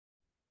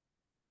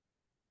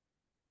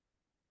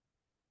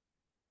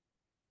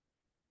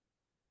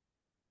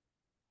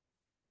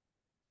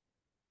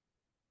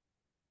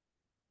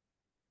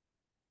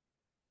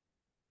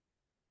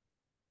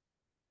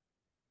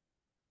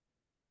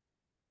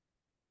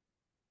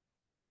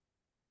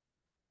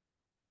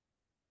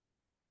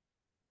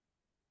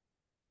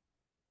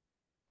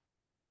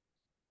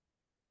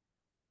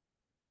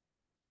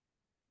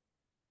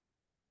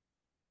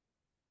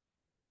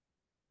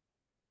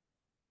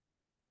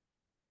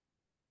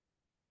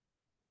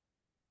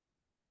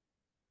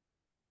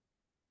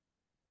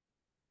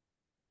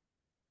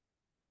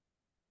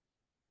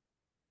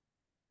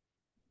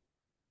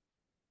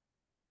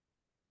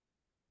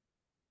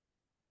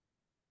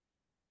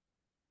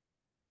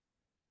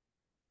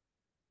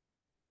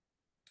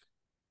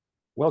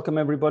Welcome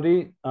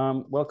everybody.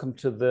 Welcome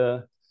to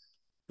the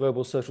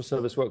Global Social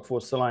Service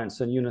Workforce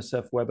Alliance and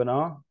UNICEF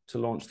webinar to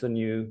launch the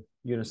new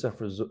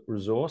UNICEF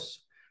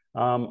resource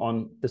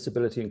on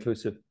disability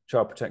inclusive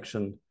child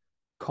protection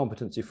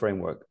competency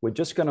framework. We're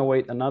just going to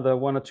wait another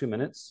 1 or 2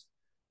 minutes.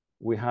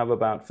 We have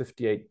about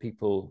 58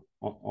 people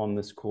on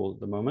this call at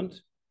the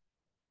moment.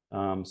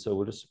 So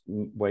we'll just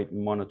wait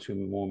 1 or 2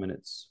 more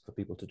minutes for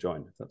people to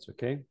join, if that's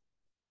okay.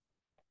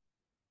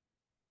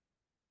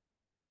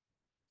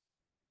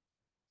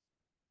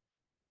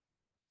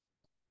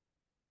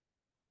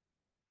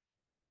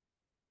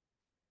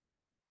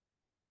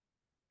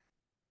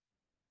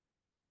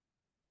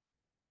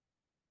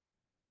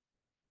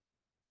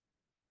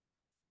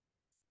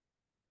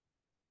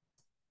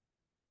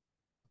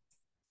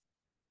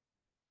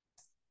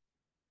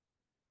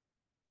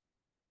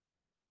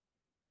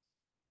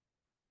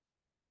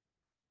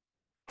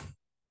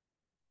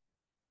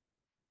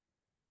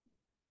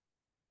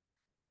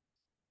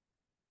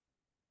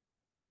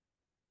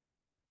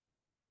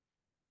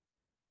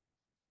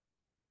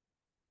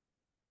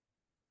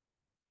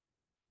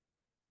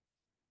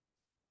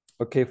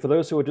 Okay, for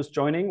those who are just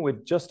joining, we're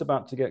just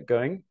about to get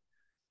going.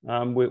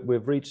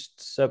 We've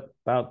reached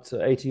about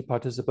 80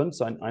 participants.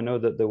 I know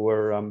that there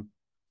were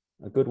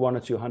a good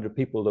 100 or 200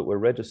 people that were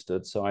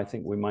registered, so I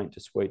think we might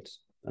just wait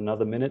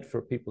another minute for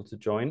people to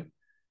join.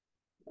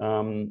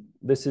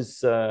 This is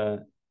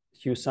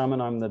Hugh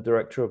Salmon. I'm the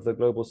director of the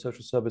Global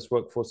Social Service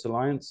Workforce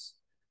Alliance.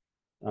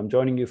 I'm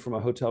joining you from a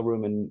hotel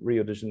room in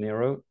Rio de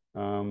Janeiro,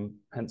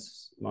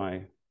 hence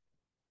my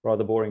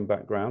rather boring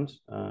background.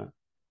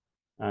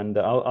 And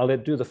I'll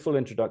do the full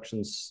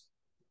introductions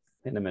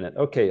in a minute.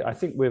 Okay, I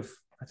think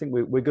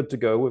we're good to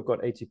go. We've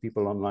got 80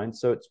 people online,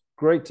 so it's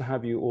great to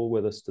have you all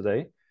with us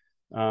today.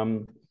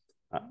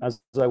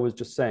 As I was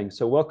just saying,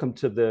 so welcome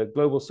to the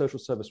Global Social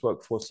Service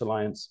Workforce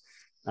Alliance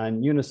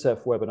and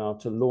UNICEF webinar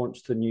to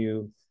launch the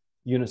new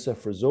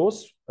UNICEF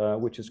resource,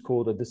 which is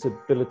called a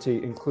Disability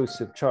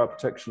Inclusive Child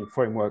Protection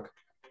Framework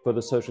for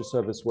the Social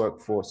Service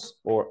Workforce,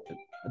 or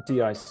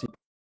DIC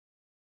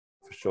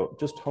for short.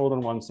 Just hold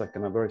on 1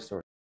 second, I'm very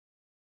sorry.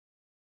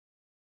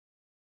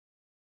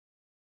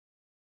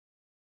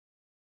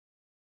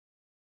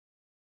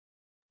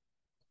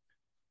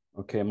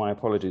 Okay, my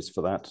apologies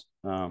for that.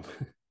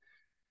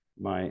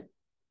 My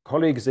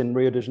colleagues in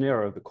Rio de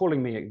Janeiro are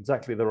calling me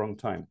exactly the wrong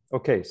time.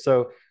 Okay,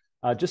 so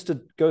just to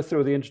go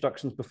through the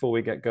introductions before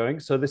we get going.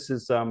 So this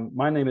is,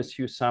 my name is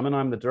Hugh Salmon.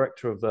 I'm the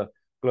director of the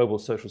Global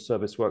Social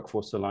Service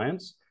Workforce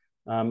Alliance.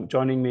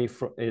 Joining me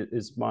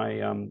is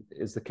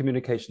the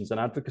Communications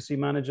and Advocacy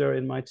Manager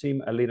in my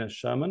team, Alina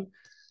Sherman.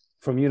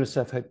 From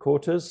UNICEF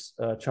headquarters,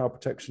 Child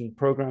Protection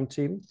Program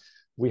Team,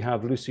 we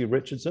have Lucy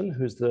Richardson,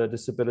 who's the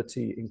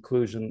Disability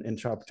Inclusion in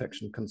Child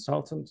Protection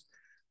Consultant,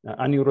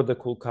 Aniruddha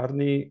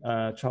Kulkarni,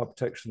 Child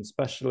Protection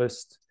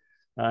Specialist,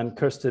 and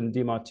Kirsten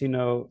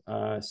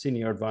DiMartino,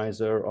 Senior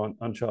Advisor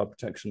on Child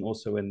Protection,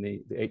 also in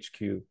the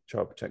HQ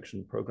Child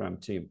Protection Program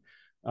Team.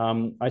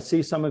 I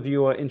see some of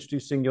you are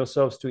introducing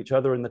yourselves to each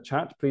other in the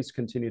chat. Please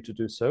continue to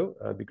do so.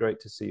 It'd be great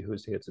to see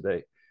who's here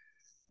today.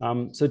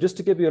 So just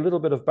to give you a little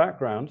bit of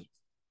background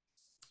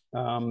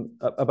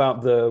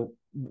about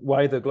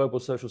why the Global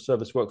Social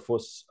Service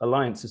Workforce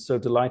Alliance is so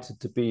delighted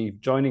to be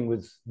joining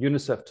with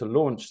UNICEF to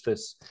launch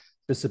this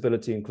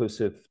disability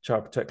inclusive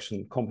child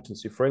protection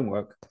competency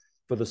framework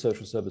for the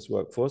social service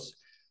workforce.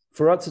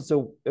 For us, it's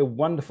a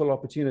wonderful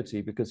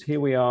opportunity because here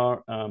we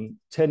are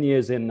 10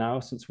 years in now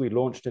since we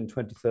launched in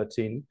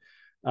 2013.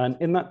 And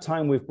in that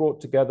time, we've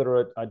brought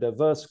together a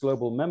diverse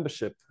global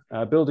membership,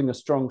 building a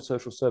strong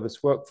social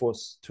service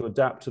workforce to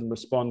adapt and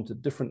respond to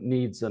different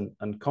needs and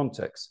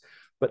contexts.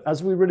 But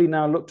as we really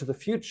now look to the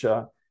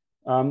future,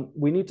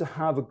 we need to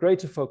have a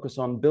greater focus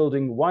on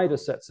building wider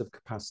sets of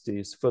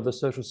capacities for the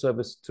social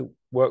service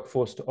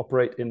workforce to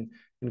operate in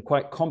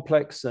quite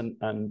complex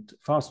and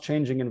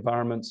fast-changing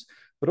environments,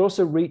 but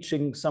also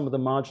reaching some of the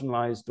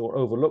marginalized or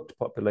overlooked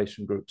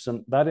population groups.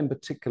 And that in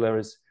particular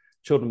is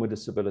children with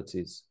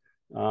disabilities.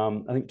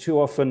 I think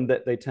too often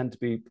that they tend to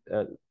be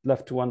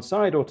left to one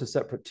side or to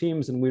separate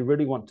teams, and we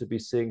really want to be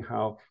seeing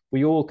how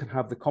we all can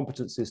have the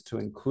competencies to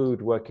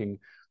include working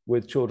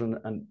with children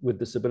and with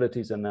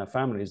disabilities and their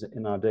families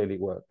in our daily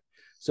work.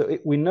 So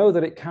we know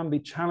that it can be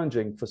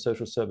challenging for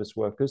social service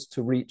workers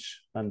to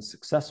reach and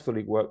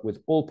successfully work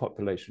with all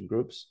population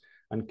groups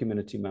and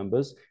community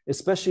members,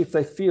 especially if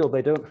they feel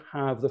they don't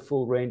have the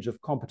full range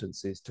of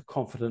competencies to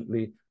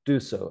confidently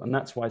do so. And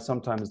that's why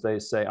sometimes they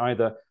say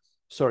either,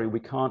 sorry, we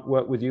can't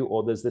work with you,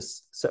 or there's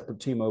this separate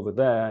team over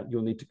there,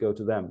 you'll need to go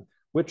to them.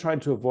 We're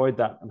trying to avoid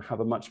that and have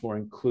a much more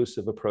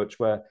inclusive approach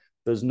where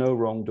there's no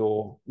wrong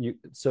door.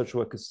 Social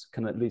workers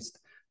can at least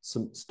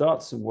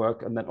start some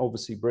work and then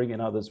obviously bring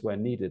in others where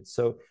needed.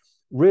 So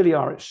really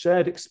our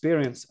shared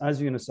experience as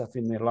UNICEF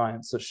in the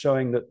Alliance is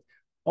showing that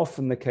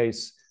often the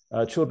case,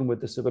 children with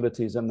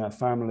disabilities and their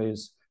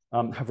families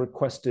have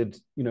requested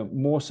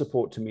more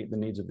support to meet the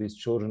needs of these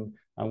children.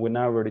 And we're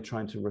now really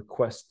trying to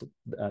request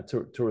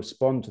to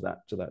respond to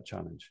that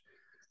challenge.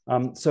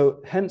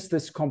 So hence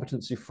this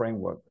competency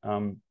framework.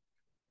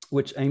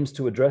 which aims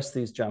to address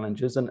these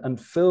challenges and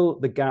fill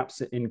the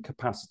gaps in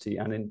capacity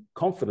and in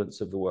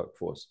confidence of the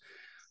workforce.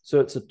 So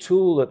it's a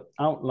tool that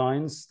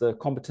outlines the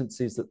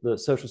competencies that the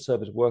social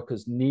service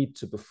workers need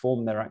to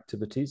perform their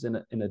activities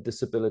in a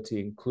disability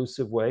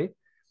inclusive way.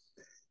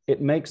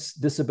 It makes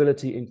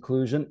disability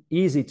inclusion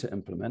easy to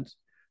implement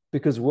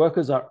because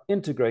workers are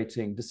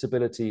integrating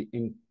disability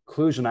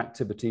inclusion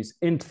activities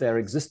into their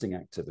existing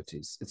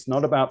activities. It's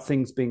not about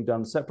things being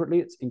done separately,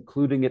 it's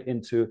including it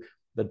into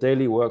the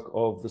daily work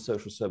of the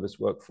social service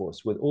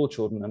workforce with all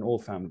children and all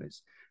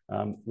families,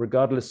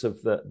 regardless of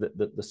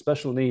the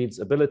special needs,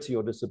 ability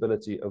or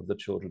disability of the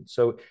children.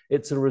 So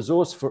it's a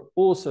resource for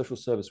all social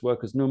service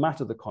workers, no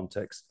matter the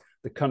context,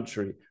 the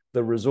country,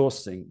 the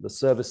resourcing, the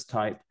service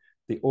type,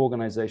 the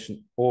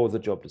organization, or the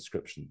job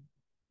description.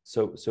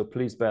 So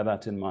please bear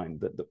that in mind,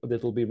 that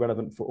it'll be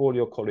relevant for all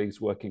your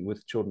colleagues working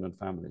with children and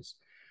families.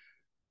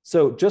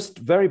 So just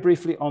very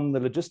briefly on the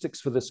logistics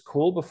for this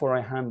call before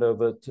I hand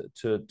over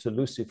to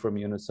Lucy from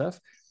UNICEF.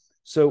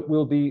 So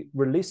we'll be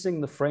releasing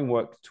the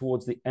framework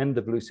towards the end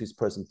of Lucy's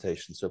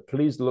presentation. So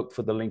please look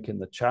for the link in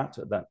the chat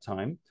at that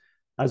time.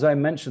 As I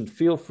mentioned,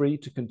 feel free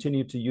to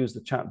continue to use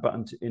the chat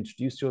button to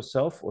introduce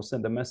yourself or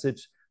send a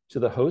message to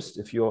the host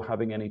if you're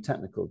having any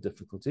technical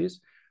difficulties.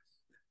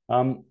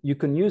 You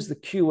can use the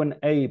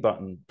Q&A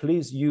button.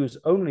 Please use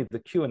only the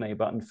Q&A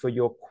button for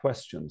your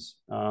questions.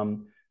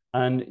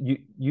 And you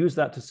use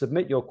that to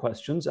submit your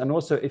questions. And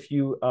also if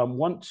you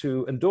want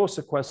to endorse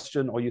a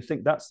question or you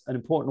think that's an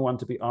important one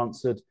to be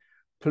answered,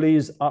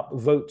 please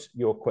upvote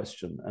your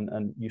question.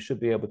 And you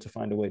should be able to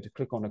find a way to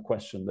click on a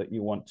question that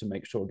you want to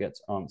make sure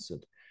gets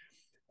answered.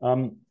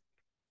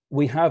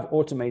 We have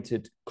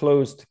automated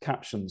closed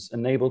captions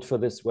enabled for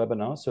this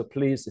webinar. So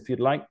please, if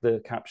you'd like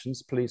the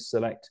captions, please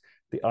select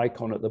the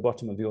icon at the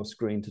bottom of your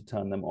screen to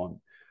turn them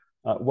on.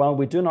 While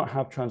we do not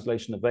have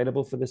translation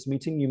available for this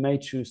meeting, you may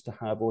choose to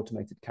have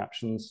automated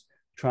captions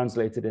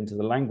translated into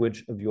the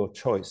language of your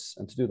choice.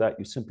 And to do that,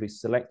 you simply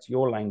select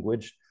your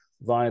language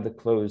via the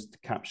closed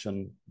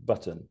caption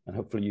button. And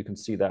hopefully you can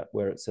see that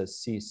where it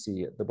says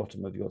CC at the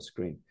bottom of your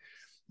screen.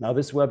 Now,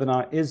 this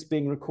webinar is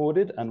being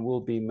recorded and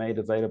will be made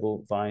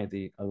available via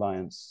the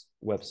Alliance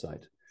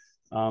website.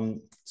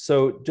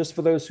 So just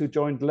for those who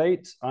joined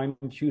late, I'm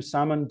Hugh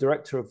Salmon,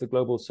 Director of the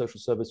Global Social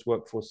Service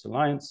Workforce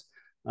Alliance,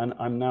 and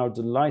I'm now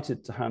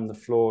delighted to hand the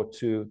floor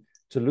to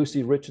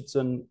Lucy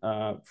Richardson,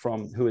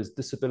 who is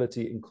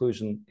Disability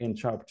Inclusion in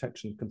Child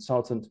Protection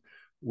Consultant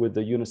with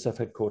the UNICEF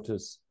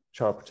Headquarters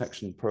Child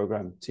Protection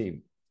Program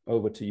team.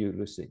 Over to you,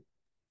 Lucy.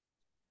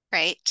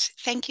 Great.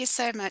 Thank you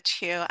so much,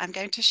 Hugh. I'm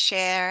going to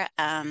share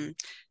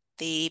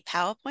the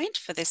PowerPoint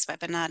for this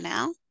webinar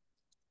now.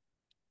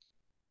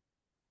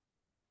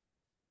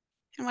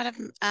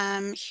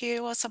 And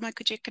Hugh or someone,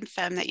 could you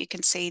confirm that you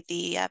can see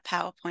the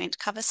PowerPoint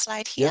cover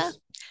slide here? Yes.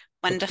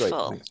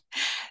 Wonderful.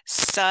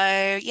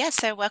 So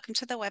welcome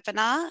to the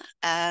webinar.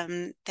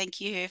 Thank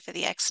you for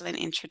the excellent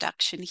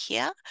introduction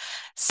here.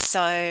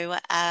 So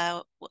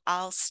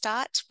I'll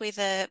start with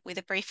a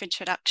brief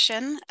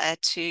introduction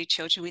to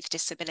children with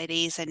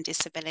disabilities and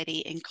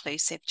disability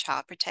inclusive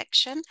child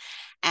protection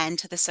and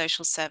to the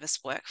social service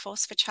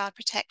workforce for child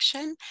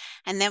protection.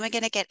 And then we're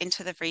going to get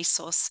into the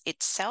resource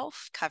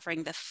itself,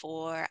 covering the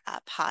four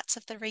parts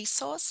of the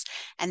resource,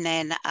 and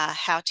then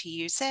how to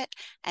use it,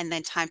 and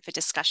then time for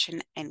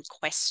discussion and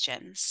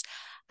questions.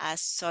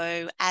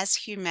 So as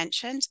Hugh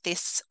mentioned,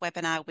 this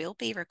webinar will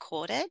be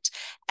recorded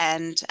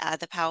and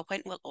the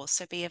PowerPoint will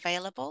also be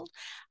available.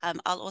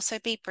 I'll also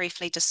be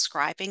briefly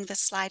describing the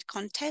slide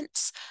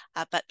contents,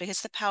 but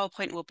because the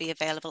PowerPoint will be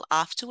available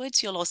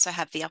afterwards, you'll also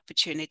have the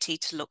opportunity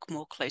to look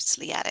more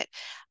closely at it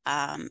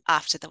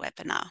after the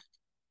webinar.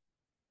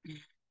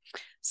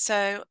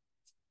 So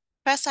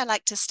first, I'd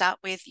like to start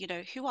with,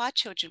 who are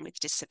children with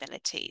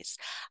disabilities?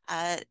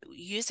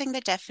 Using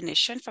the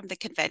definition from the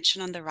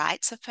Convention on the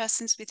Rights of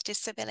Persons with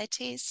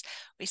Disabilities,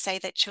 we say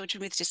that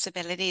children with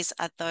disabilities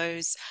are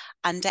those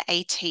under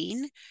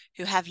 18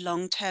 who have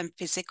long-term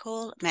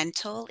physical,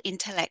 mental,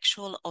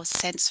 intellectual, or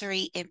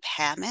sensory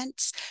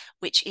impairments,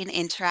 which in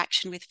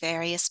interaction with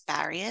various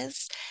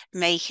barriers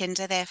may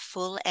hinder their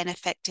full and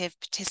effective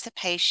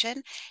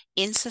participation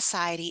in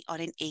society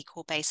on an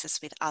equal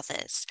basis with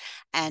others.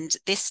 And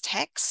this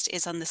text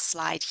is on the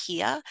slide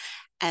here,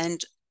 and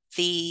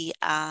the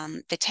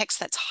text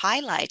that's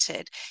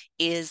highlighted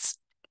is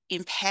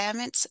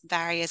impairments,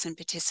 barriers, and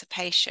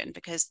participation,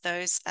 because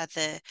those are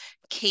the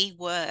key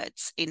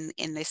words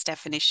in this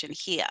definition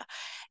here.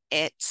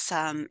 It's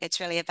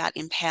really about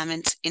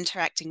impairments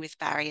interacting with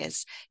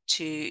barriers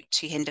to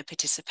hinder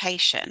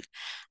participation.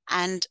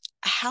 And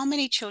how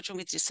many children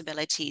with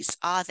disabilities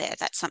are there?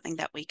 That's something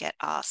that we get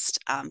asked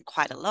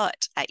quite a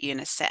lot at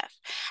UNICEF.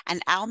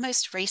 And our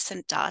most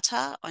recent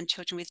data on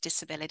children with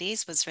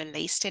disabilities was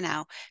released in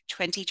our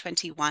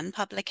 2021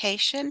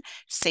 publication,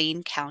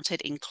 Seen,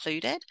 Counted,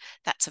 Included.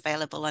 That's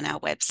available on our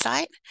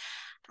website.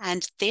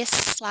 And this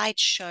slide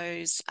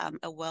shows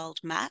a world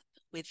map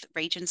with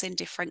regions in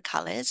different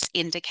colours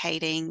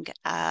indicating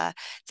the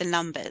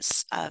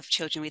numbers of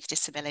children with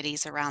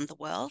disabilities around the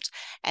world,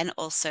 and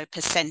also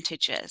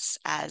percentages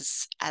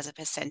as a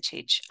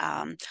percentage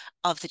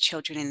of the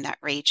children in that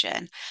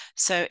region.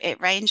 So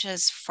it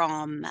ranges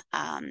from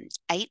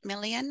 8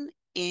 million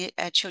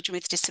children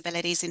with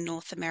disabilities in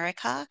North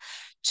America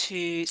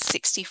to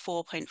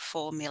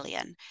 64.4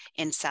 million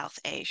in South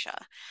Asia,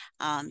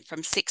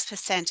 from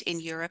 6% in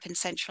Europe and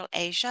Central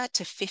Asia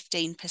to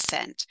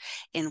 15%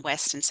 in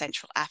West and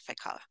Central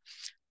Africa.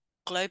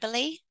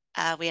 Globally,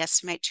 we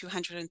estimate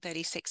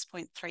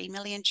 236.3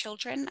 million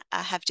children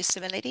have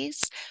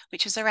disabilities,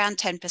 which is around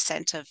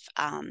 10% of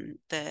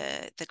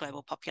the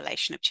global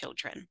population of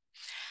children.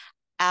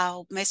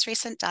 Our most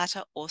recent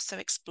data also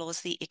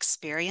explores the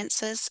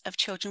experiences of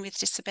children with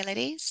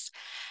disabilities.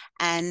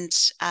 And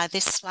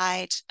this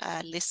slide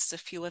lists a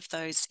few of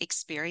those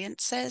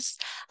experiences.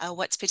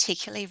 What's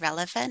particularly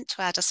relevant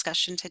to our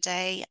discussion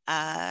today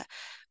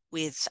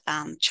with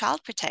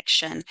child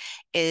protection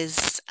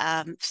is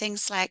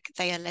things like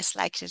they are less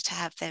likely to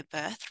have their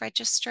birth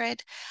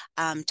registered,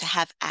 to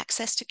have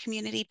access to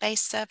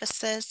community-based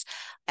services,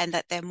 and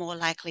that they're more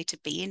likely to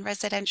be in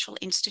residential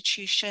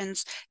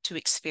institutions, to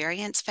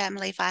experience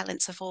family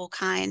violence of all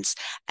kinds,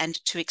 and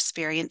to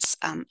experience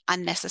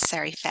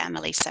unnecessary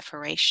family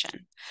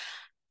separation.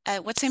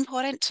 What's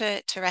important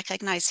to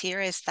recognize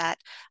here is that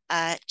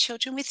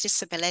children with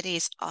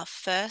disabilities are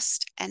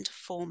first and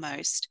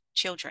foremost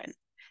children.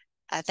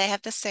 They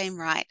have the same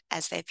right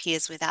as their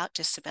peers without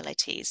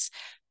disabilities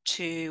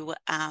to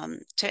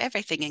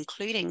everything,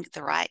 including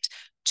the right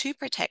to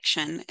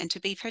protection and to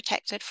be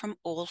protected from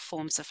all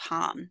forms of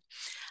harm.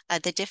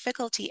 The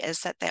difficulty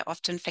is that they're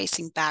often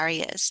facing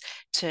barriers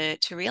to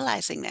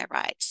realizing their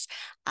rights,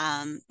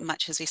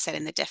 much as we said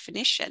in the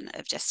definition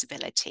of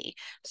disability.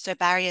 So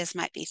barriers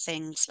might be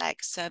things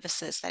like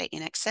services that are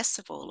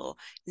inaccessible or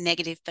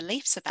negative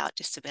beliefs about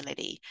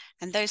disability,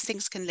 and those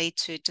things can lead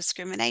to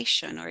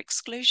discrimination or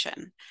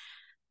exclusion.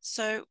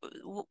 So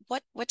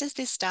what does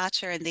this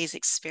data and these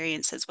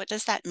experiences, what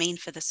does that mean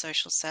for the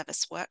social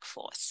service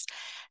workforce?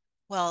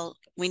 Well,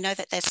 we know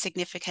that there's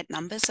significant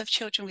numbers of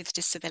children with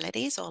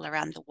disabilities all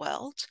around the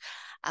world.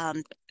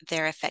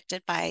 They're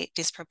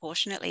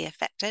disproportionately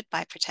affected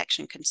by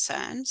protection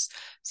concerns.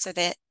 So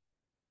they're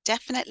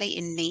definitely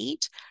in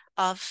need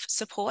of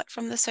support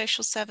from the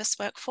social service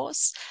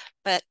workforce,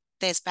 but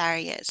there's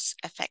barriers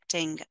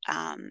affecting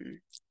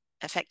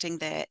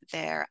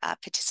their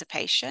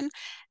participation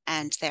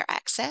and their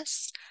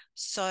access.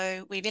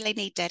 So we really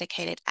need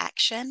dedicated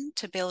action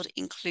to build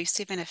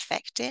inclusive and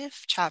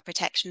effective child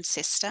protection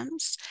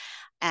systems,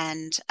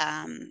 and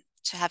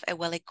to have a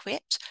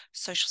well-equipped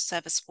social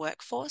service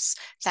workforce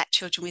that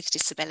children with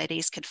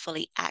disabilities can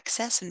fully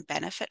access and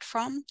benefit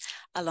from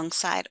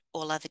alongside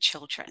all other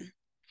children.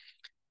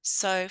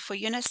 So for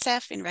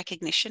UNICEF, in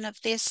recognition of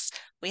this,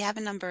 we have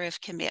a number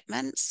of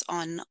commitments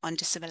on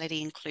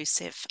disability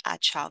inclusive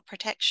child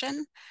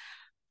protection,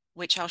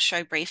 which I'll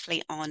show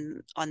briefly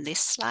on this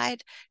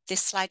slide.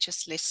 This slide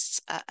just lists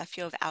a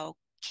few of our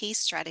key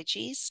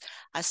strategies,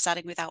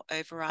 starting with our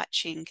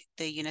overarching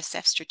the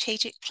UNICEF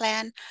strategic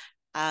plan,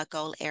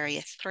 goal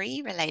area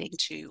 3 relating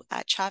to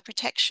child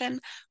protection.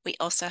 We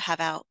also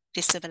have our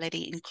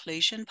disability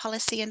inclusion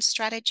policy and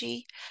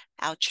strategy,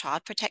 our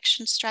child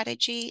protection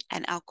strategy,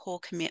 and our core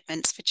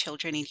commitments for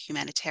children in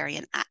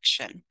humanitarian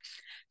action.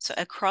 So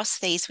across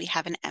these, we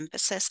have an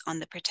emphasis on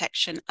the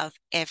protection of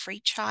every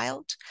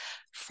child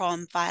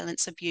from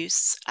violence,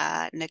 abuse,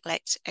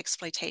 neglect,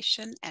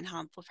 exploitation, and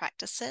harmful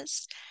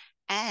practices,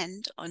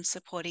 and on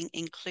supporting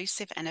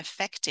inclusive and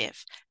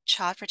effective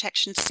child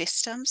protection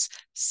systems,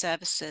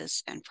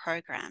 services, and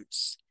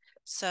programs.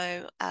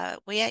 So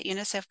we at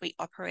UNICEF, we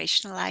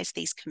operationalize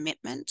these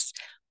commitments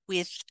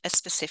with a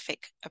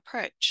specific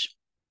approach.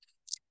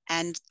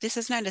 And this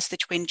is known as the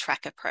twin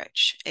track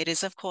approach. It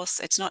is, of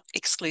course, it's not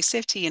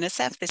exclusive to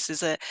UNICEF. This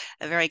is a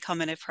very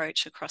common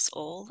approach across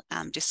all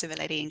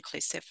disability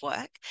inclusive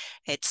work.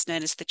 It's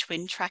known as the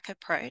twin track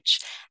approach.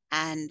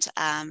 And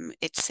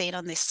it's seen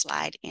on this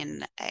slide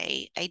in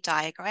a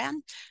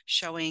diagram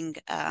showing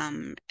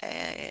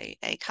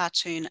a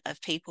cartoon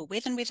of people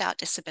with and without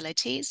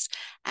disabilities,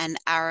 and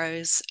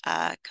arrows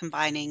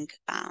combining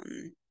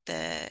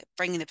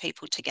bringing the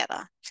people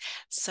together.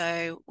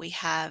 So we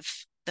have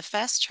the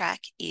first track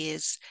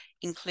is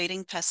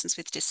including persons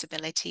with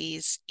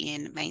disabilities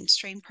in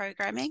mainstream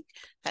programming.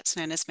 That's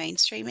known as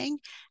mainstreaming.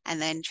 And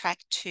then track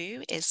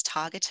 2 is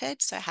targeted,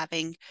 so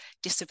having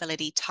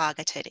disability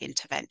targeted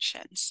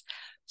interventions.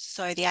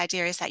 So the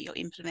idea is that you're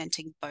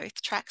implementing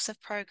both tracks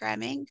of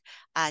programming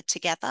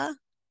together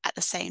at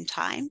the same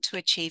time to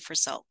achieve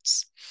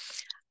results.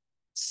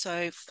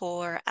 So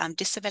for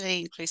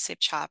disability inclusive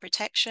child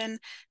protection,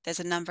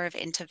 there's a number of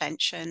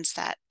interventions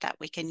that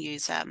we can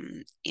use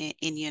in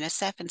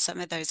UNICEF, and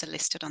some of those are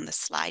listed on the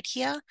slide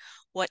here.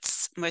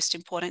 What's most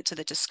important to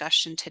the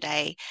discussion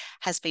today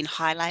has been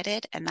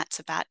highlighted, and that's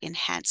about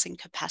enhancing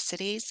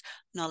capacities,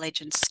 knowledge,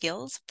 and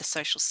skills of the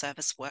social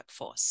service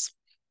workforce.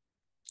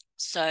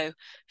 So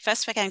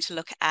first, we're going to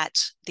look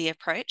at the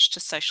approach to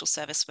social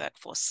service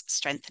workforce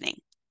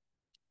strengthening.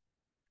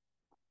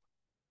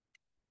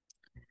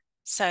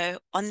 So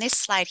on this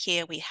slide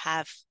here, we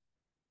have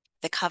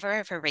the cover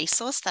of a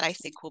resource that I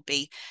think will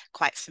be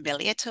quite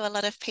familiar to a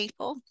lot of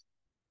people.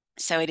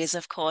 So it is,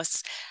 of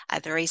course,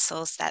 the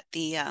resource that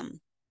the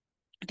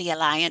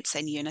Alliance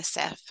and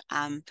UNICEF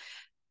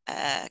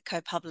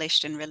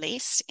co-published and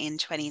released in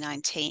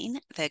 2019,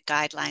 the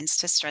Guidelines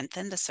to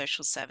Strengthen the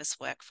Social Service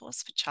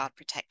Workforce for Child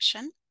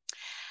Protection.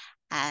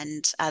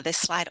 And this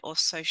slide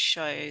also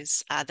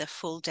shows the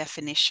full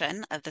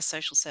definition of the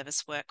social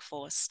service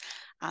workforce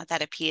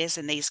that appears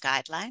in these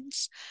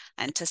guidelines.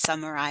 And to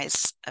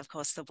summarize, of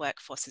course, the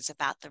workforce is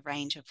about the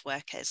range of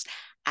workers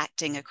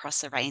acting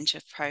across a range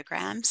of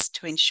programs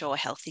to ensure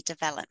healthy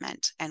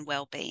development and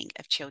well-being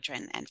of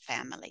children and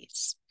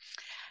families.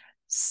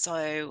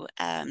 So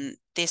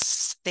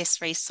this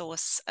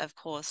resource, of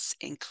course,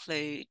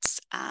 includes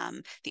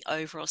the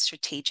overall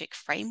strategic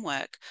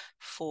framework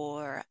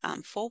for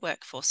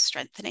workforce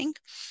strengthening,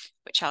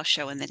 which I'll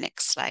show in the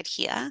next slide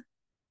here.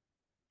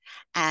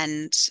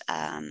 And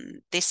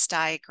this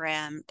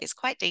diagram is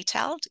quite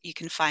detailed. You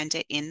can find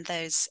it in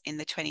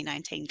the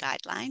 2019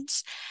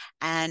 guidelines,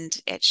 and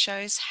it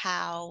shows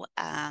how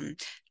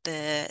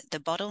the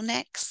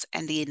bottlenecks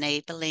and the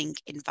enabling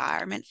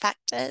environment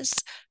factors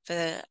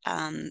for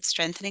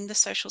strengthening the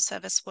social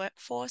service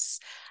workforce,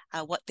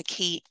 what the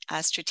key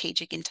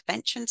strategic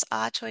interventions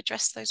are to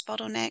address those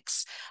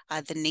bottlenecks,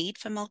 the need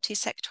for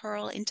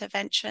multi-sectoral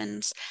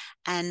interventions,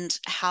 and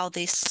how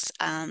this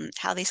can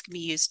be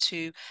used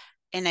to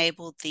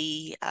enable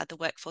the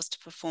workforce to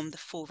perform the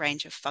full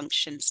range of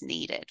functions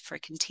needed for a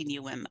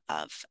continuum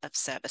of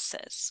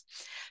services.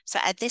 So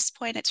at this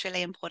point, it's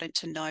really important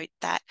to note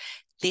that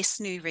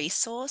this new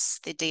resource,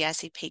 the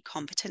DICP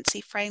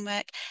competency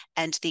framework,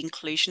 and the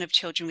inclusion of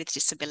children with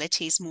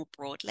disabilities more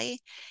broadly,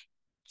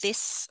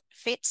 this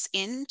fits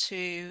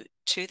into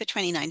the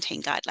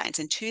 2019 guidelines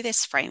and to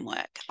this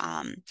framework.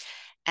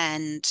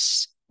 And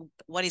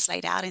what is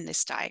laid out in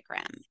this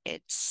diagram,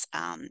 it's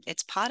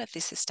part of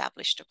this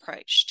established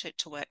approach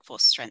to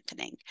workforce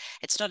strengthening.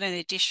 It's not an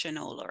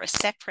additional or a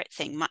separate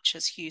thing, much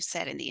as Hugh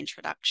said in the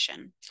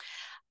introduction.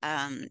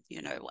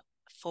 You know,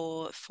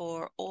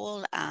 for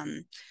all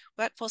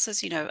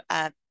workforces, you know,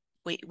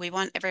 we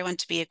want everyone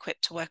to be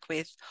equipped to work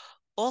with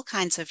all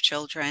kinds of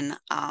children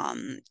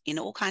in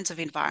all kinds of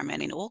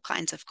environment, in all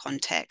kinds of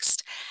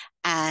context,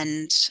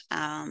 and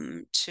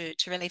to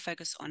really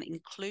focus on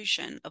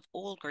inclusion of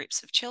all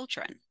groups of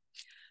children.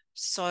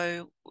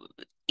 So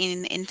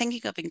in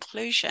thinking of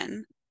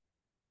inclusion,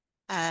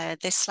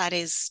 this slide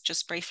is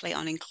just briefly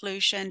on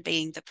inclusion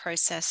being the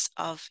process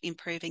of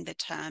improving the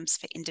terms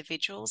for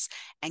individuals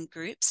and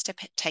groups to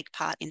take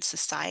part in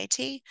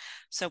society.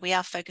 So we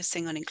are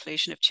focusing on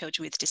inclusion of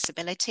children with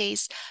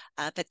disabilities,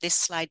 but this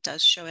slide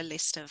does show a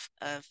list of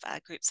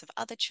groups of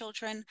other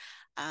children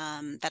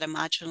that are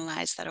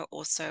marginalized that are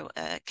also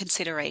a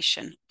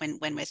consideration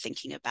when we're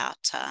thinking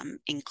about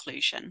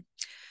inclusion.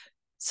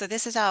 So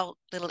this is our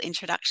little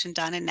introduction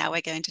done, and now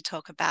we're going to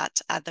talk about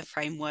the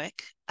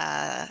framework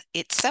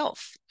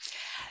itself.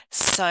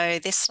 So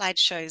this slide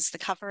shows the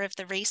cover of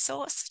the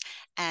resource,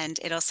 and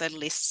it also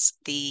lists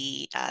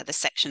the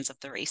sections of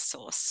the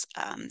resource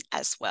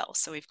as well.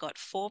 So we've got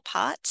 4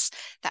 parts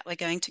that we're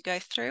going to go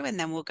through, and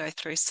then we'll go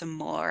through some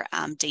more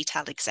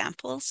detailed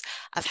examples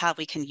of how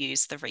we can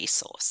use the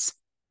resource.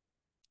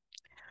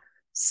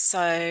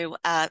 So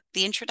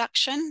the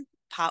introduction,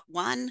 part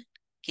 1,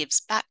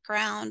 gives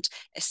background,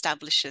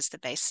 establishes the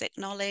basic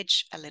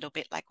knowledge, a little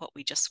bit like what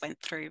we just went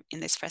through in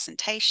this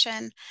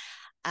presentation.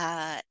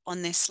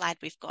 On this slide,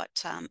 we've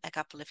got a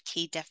couple of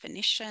key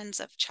definitions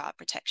of child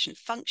protection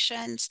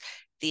functions,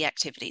 the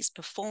activities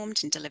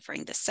performed in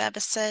delivering the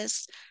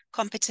services,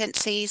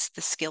 competencies,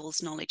 the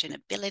skills, knowledge, and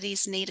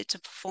abilities needed to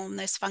perform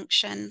those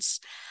functions.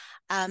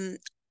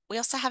 We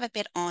also have a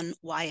bit on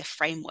why a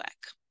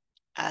framework,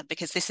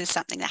 because this is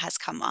something that has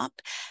come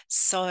up.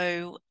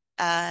 So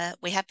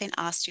we have been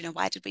asked, you know,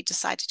 why did we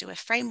decide to do a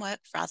framework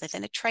rather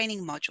than a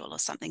training module or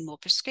something more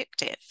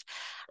prescriptive?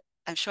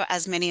 I'm sure,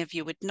 as many of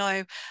you would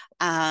know,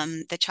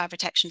 the child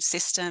protection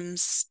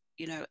systems,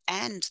 you know,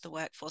 and the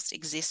workforce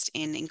exist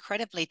in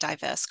incredibly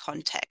diverse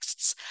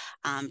contexts,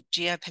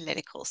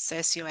 geopolitical,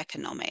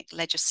 socioeconomic,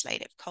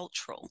 legislative,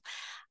 cultural.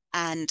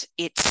 And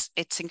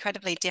it's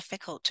incredibly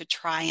difficult to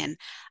try and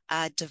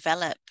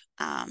develop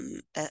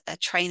a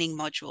training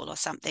module or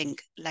something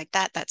like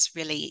that that's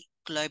really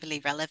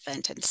globally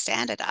relevant and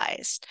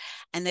standardized.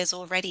 And there's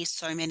already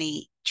so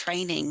many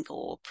training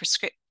or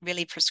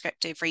really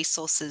prescriptive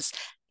resources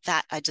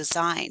that are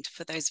designed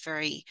for those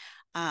very,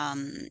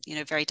 you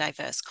know, very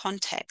diverse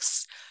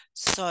contexts.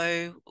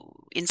 So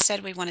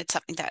instead, we wanted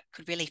something that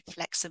could really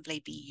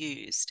flexibly be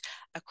used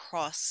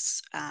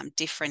across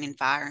different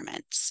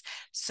environments.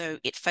 So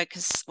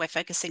we're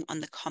focusing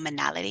on the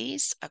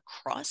commonalities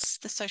across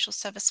the social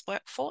service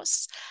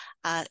workforce,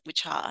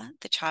 which are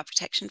the child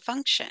protection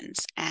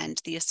functions and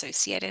the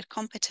associated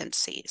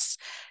competencies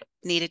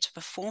needed to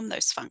perform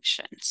those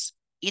functions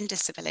in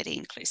disability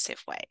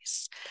inclusive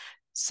ways.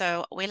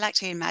 So we like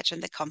to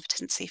imagine the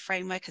competency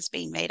framework as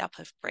being made up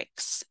of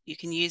bricks. You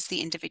can use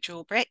the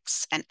individual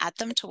bricks and add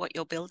them to what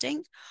you're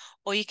building,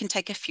 or you can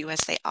take a few as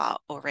they are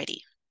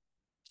already.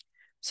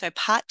 So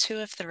part 2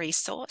 of the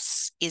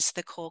resource is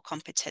the core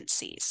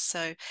competencies.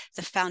 So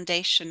the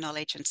foundation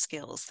knowledge and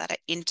skills that are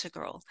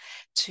integral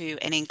to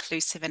an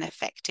inclusive and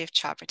effective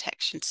child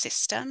protection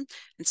system,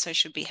 and so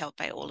should be held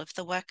by all of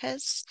the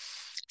workers.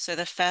 So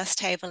the first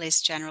table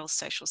is general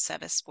social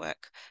service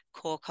work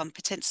core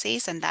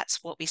competencies, and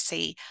that's what we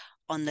see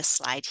on the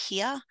slide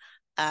here.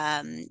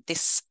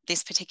 This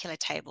particular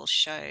table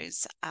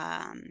shows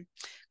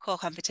core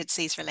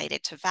competencies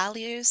related to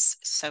values.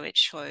 So it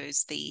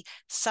shows the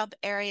sub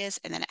areas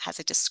and then it has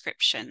a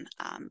description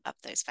of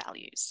those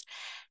values.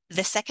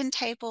 The second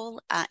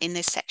table in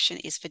this section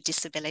is for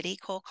disability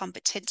core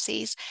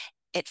competencies.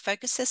 It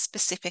focuses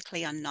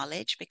specifically on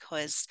knowledge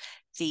because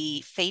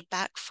the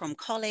feedback from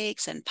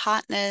colleagues and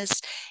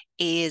partners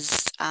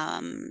is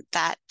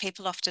that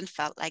people often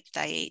felt like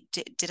they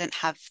didn't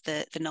have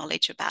the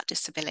knowledge about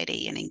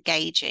disability and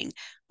engaging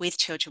with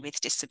children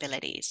with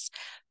disabilities.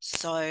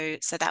 So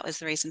that was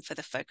the reason for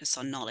the focus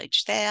on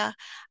knowledge there.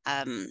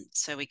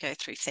 So we go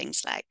through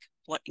things like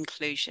what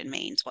inclusion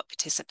means, what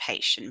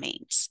participation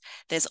means.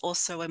 There's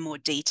also a more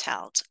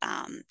detailed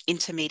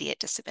intermediate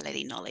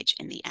disability knowledge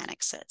in the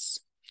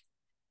annexes.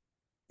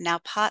 Now,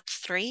 part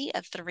 3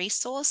 of the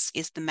resource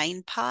is the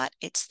main part.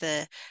 It's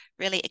the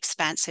really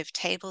expansive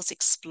tables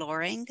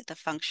exploring the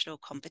functional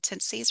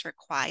competencies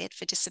required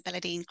for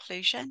disability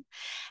inclusion.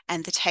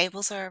 And the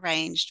tables are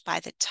arranged by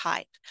the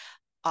type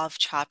of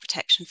child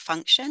protection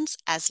functions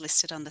as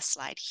listed on the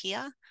slide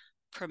here: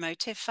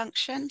 promotive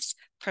functions,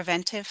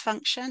 preventive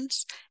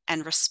functions,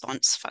 and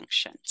response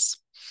functions.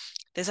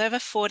 There's over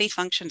 40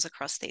 functions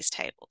across these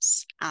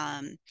tables.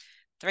 The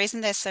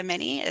reason there's so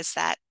many is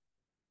that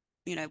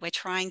we're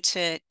trying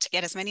to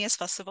get as many as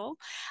possible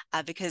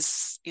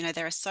because,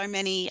 there are so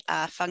many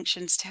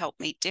functions to help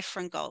meet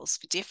different goals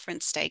for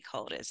different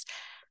stakeholders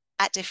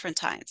at different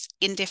times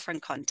in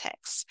different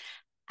contexts.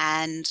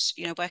 And,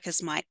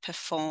 workers might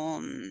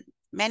perform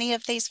many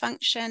of these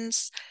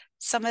functions,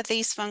 some of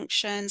these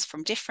functions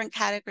from different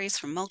categories,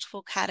 from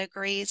multiple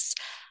categories.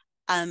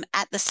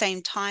 At the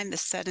same time,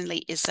 this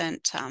certainly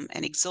isn't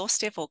an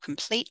exhaustive or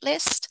complete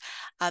list,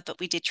 but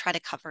we did try to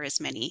cover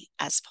as many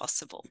as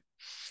possible.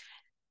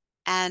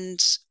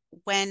 And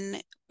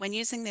when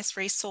using this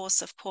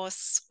resource, of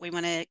course, we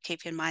want to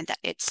keep in mind that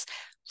it's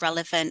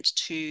relevant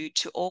to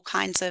all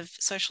kinds of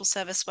social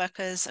service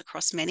workers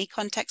across many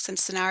contexts and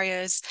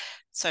scenarios.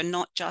 So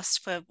not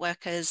just for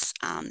workers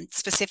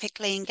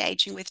specifically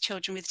engaging with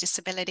children with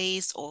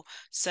disabilities or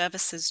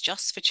services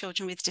just for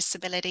children with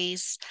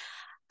disabilities.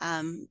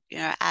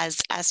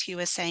 As Hugh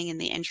was saying in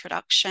the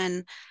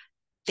introduction,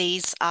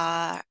 these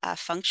are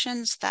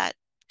functions that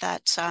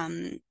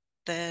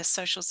the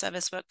social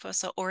service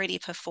workforce are already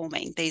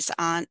performing. These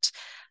aren't,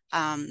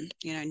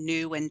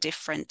 new and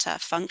different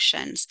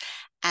functions.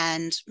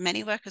 And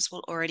many workers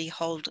will already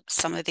hold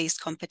some of these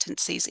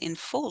competencies in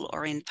full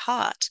or in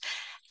part.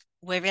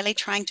 We're really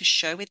trying to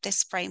show with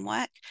this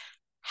framework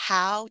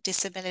how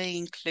disability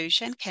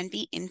inclusion can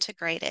be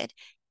integrated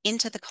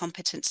into the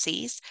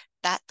competencies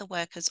that the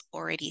workers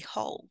already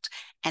hold,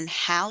 and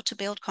how to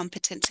build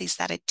competencies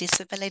that are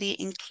disability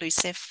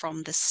inclusive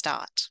from the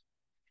start.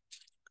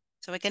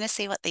 So we're going to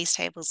see what these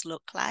tables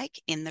look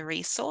like in the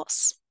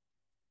resource.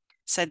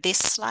 So this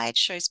slide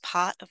shows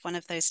part of one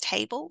of those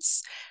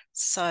tables.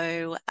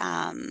 So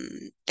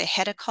the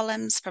header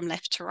columns from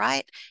left to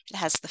right, it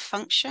has the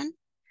function,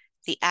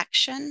 the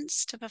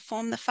actions to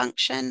perform the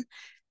function,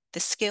 the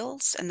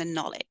skills, and the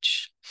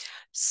knowledge.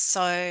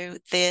 So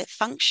the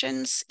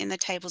functions in the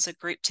tables are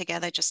grouped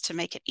together just to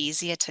make it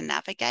easier to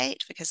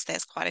navigate because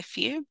there's quite a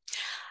few.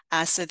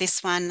 So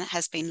this one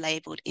has been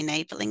labeled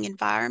enabling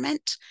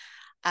environment.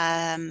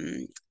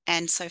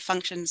 And so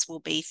functions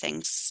will be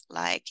things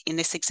like, in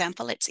this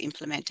example, it's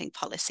implementing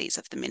policies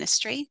of the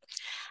ministry.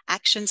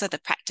 Actions are the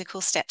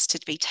practical steps to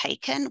be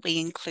taken. We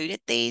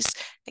included these,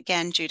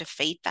 again, due to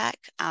feedback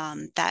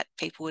that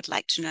people would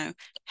like to know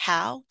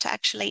how to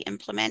actually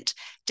implement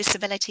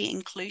disability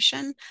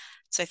inclusion.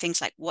 So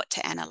things like what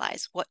to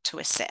analyze, what to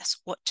assess,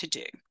 what to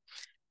do.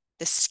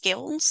 The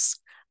skills,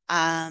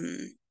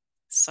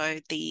 so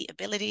the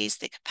abilities,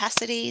 the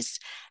capacities,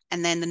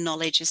 and then the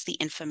knowledge is the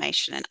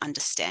information and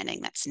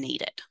understanding that's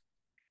needed.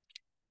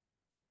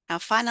 Now,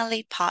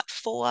 finally, part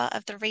 4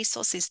 of the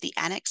resource is the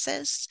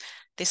annexes.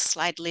 This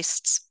slide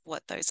lists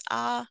what those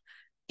are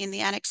in the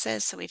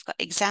annexes. So we've got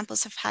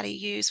examples of how to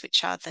use,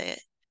 which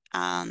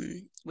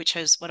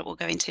is what we'll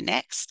go into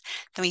next.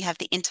 Then we have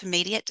the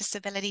intermediate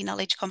disability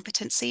knowledge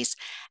competencies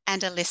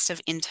and a list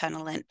of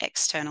internal and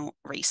external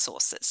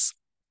resources.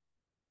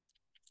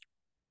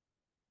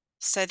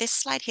 So this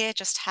slide here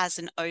just has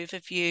an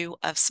overview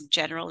of some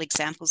general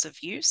examples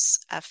of use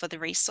for the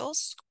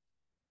resource.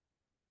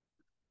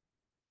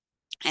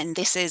 And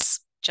this is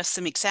just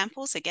some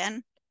examples.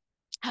 Again,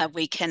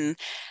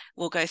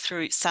 we'll go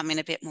through some in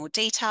a bit more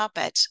detail,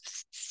 but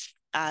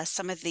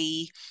some of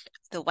the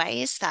The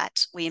ways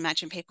that we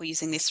imagine people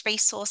using this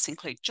resource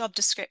include job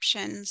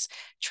descriptions,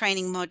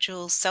 training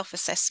modules,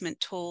 self-assessment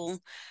tool,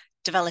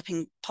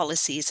 developing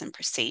policies and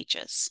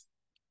procedures.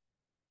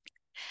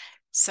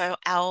 So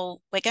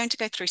we're going to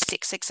go through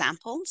 6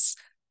 examples.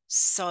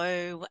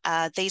 So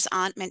these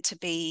aren't meant to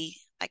be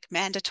like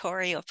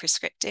mandatory or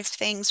prescriptive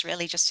things,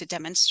 really just to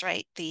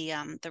demonstrate the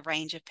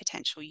range of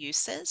potential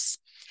uses.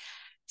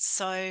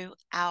 So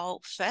our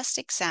first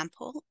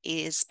example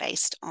is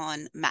based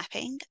on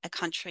mapping a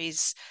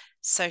country's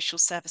social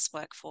service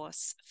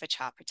workforce for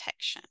child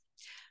protection.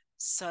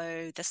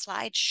 So the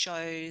slide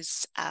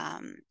shows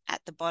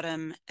at the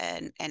bottom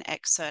an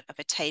excerpt of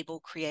a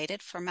table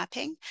created for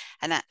mapping,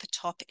 and at the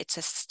top it's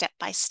a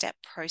step-by-step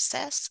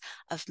process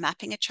of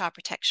mapping a child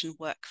protection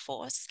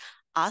workforce,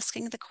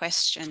 asking the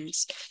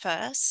questions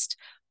first,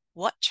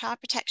 what child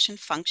protection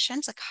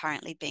functions are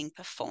currently being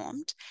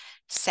performed?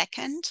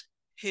 Second,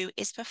 who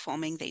is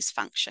performing these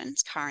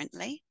functions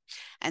currently?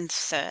 And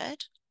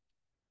third,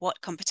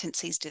 what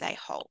competencies do they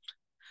hold?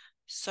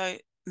 So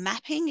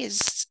mapping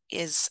is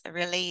a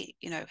really,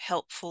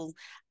 helpful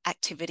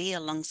activity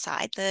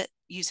alongside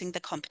using the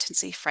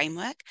competency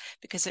framework,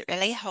 because it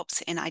really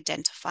helps in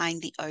identifying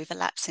the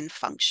overlaps in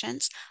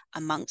functions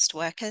amongst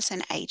workers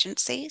and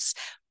agencies,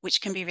 which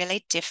can be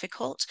really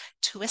difficult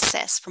to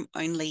assess from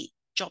only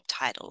job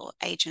title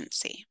or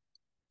agency.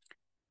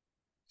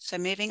 So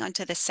moving on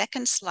to the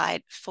second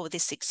slide for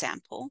this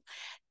example,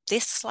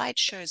 this slide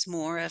shows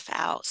more of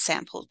our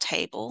sample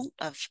table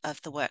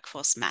of the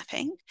workforce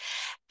mapping.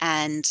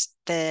 And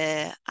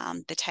the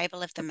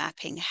table of the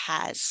mapping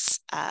has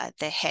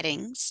the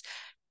headings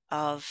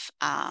of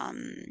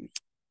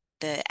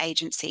the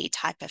agency,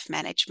 type of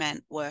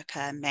management,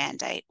 worker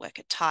mandate,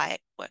 worker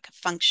type, worker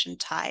function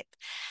type,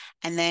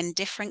 and then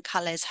different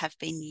colors have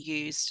been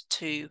used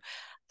to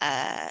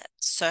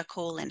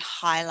circle and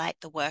highlight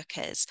the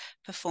workers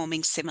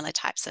performing similar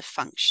types of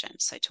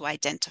functions, so to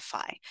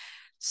identify.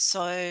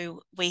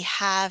 So we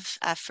have,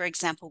 for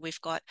example,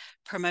 we've got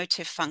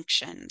promotive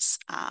functions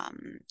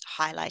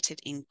highlighted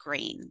in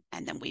green,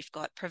 and then we've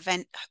got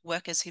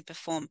workers who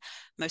perform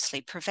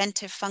mostly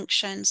preventive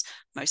functions,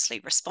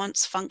 mostly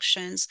response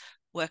functions,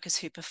 workers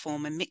who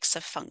perform a mix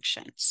of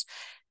functions.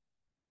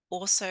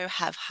 Also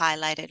have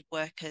highlighted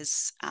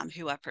workers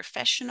who are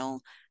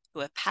professional, who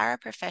are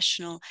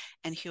paraprofessional,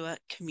 and who are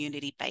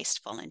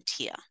community-based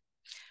volunteer.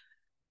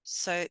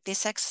 So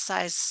this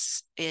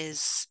exercise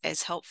is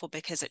helpful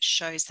because it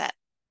shows that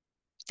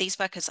these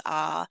workers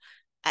are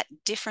at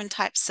different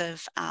types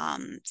of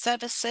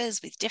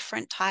services with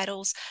different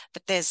titles,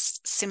 but there's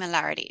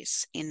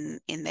similarities in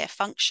their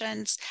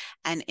functions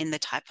and in the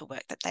type of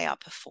work that they are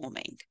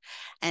performing.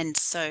 And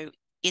so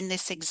in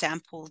this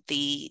example,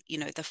 the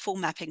full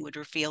mapping would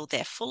reveal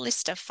their full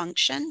list of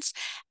functions,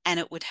 and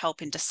it would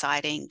help in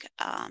deciding,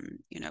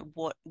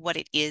 what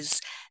it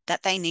is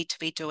that they need to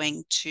be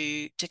doing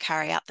to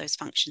carry out those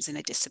functions in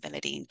a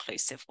disability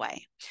inclusive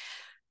way.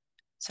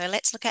 So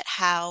let's look at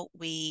how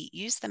we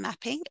use the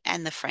mapping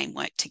and the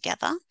framework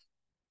together.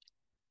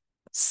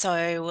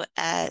 So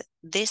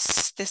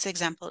this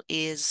example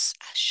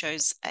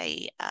shows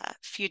a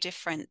few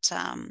different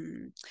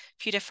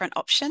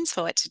options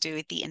for what to do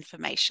with the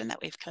information that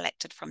we've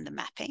collected from the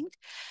mapping.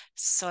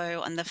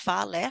 So on the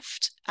far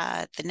left,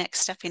 the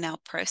next step in our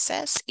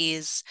process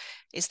is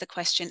the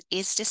question: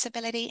 is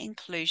disability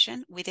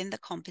inclusion within the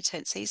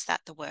competencies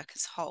that the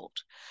workers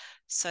hold?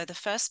 So the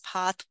first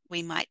path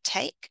we might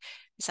take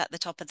is at the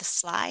top of the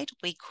slide.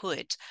 We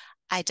could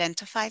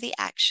identify the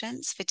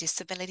actions for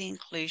disability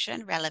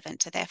inclusion relevant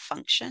to their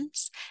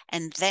functions,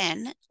 and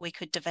then we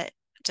could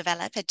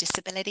develop a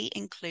disability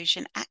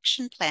inclusion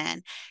action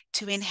plan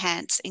to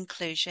enhance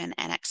inclusion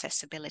and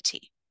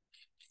accessibility.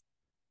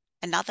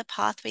 Another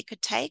path we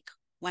could take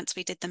once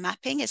we did the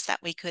mapping is that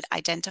we could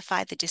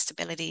identify the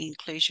disability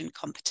inclusion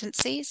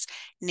competencies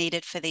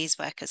needed for these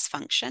workers'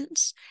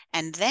 functions,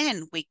 and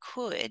then we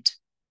could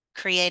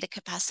create a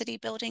capacity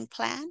building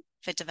plan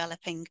for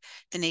developing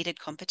the needed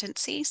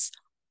competencies,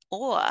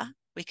 or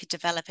we could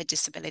develop a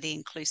disability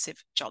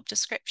inclusive job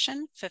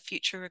description for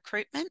future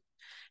recruitment.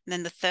 And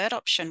then the third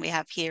option we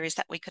have here is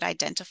that we could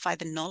identify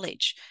the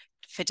knowledge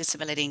for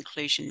disability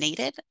inclusion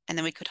needed, and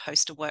then we could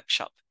host a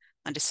workshop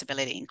on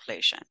disability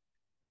inclusion.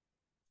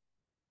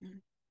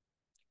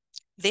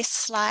 This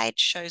slide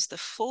shows the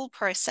full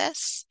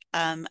process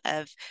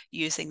of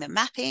using the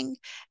mapping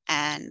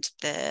and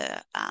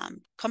the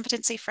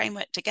competency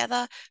framework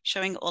together,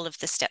 showing all of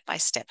the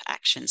step-by-step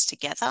actions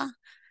together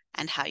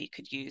and how you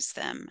could use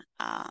them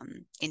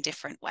in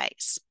different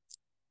ways.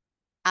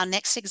 Our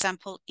next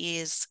example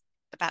is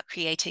about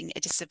creating a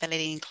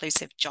disability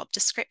inclusive job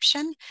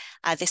description.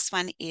 This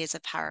one is a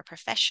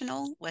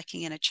paraprofessional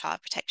working in a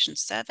child protection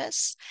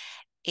service.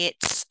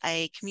 It's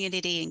a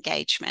community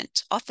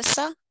engagement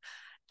officer,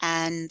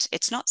 and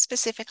it's not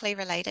specifically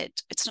related.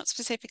 It's not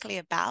specifically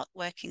about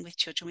working with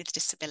children with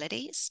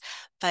disabilities,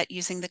 but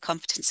using the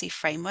competency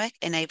framework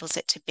enables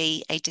it to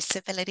be a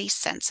disability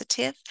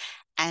sensitive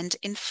and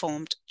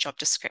informed job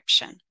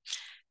description.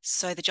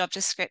 So the job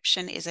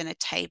description is in a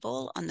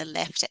table. On the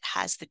left, it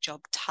has the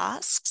job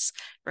tasks,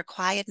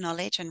 required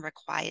knowledge and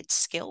required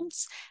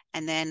skills.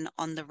 And then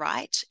on the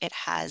right, it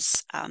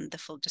has the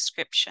full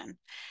description.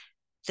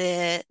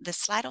 The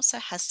slide also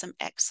has some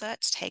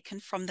excerpts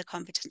taken from the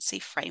competency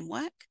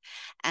framework.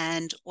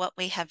 And what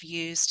we have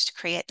used to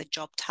create the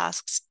job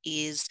tasks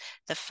is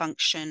the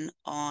function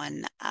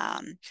on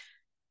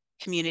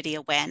community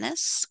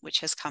awareness, which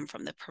has come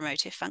from the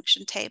promotive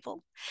function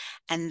table.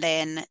 And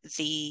then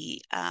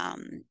the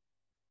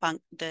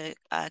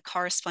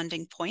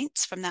corresponding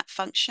points from that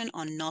function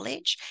on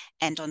knowledge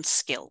and on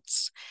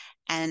skills.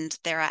 And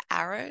there are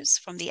arrows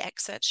from the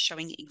excerpts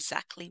showing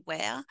exactly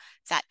where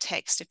that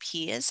text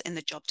appears in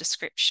the job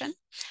description.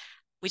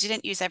 We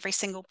didn't use every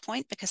single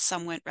point because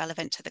some weren't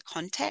relevant to the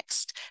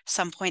context.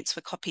 Some points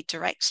were copied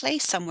directly,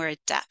 some were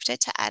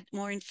adapted to add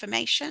more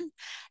information.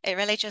 It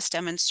really just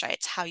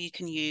demonstrates how you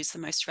can use the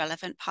most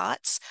relevant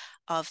parts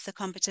of the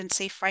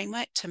competency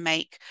framework to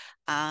make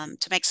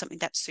something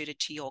that's suited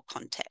to your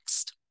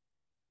context.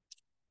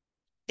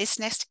 This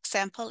next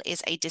example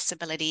is a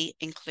disability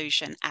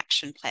inclusion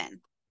action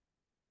plan.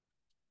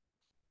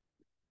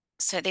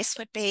 So this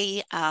would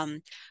be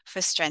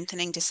for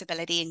strengthening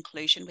disability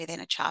inclusion within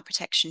a child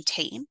protection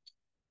team.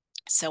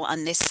 So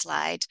on this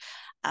slide,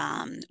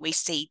 we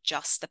see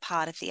just the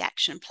part of the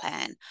action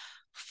plan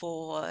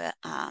for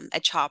a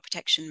child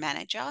protection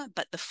manager,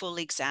 but the full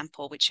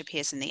example, which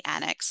appears in the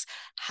annex,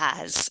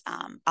 has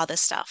other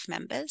staff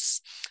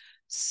members.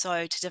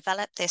 So to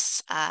develop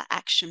this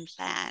action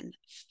plan,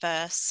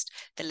 first,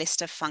 the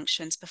list of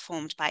functions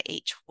performed by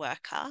each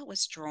worker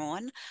was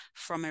drawn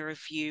from a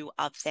review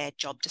of their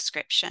job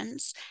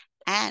descriptions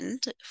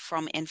and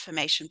from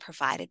information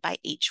provided by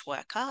each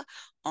worker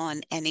on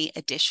any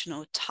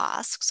additional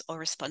tasks or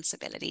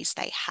responsibilities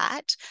they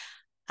had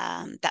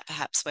that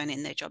perhaps weren't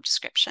in their job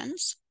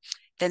descriptions.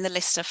 Then the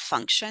list of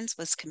functions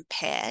was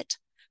compared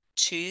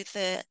to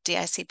the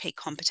DICP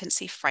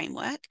competency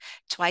framework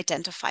to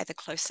identify the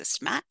closest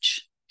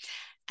match.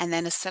 And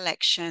then a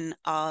selection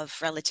of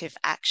relative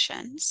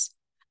actions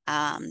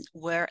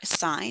were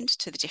assigned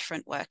to the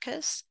different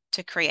workers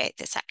to create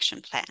this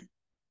action plan.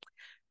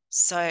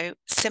 So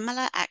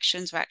similar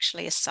actions were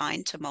actually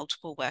assigned to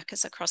multiple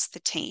workers across the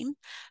team,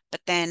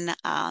 but then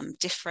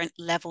different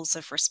levels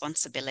of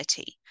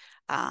responsibility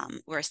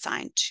were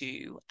assigned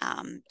to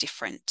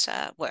different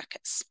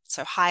workers.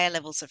 So higher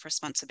levels of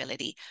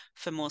responsibility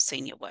for more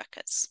senior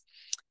workers.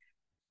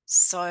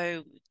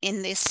 So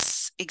in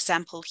this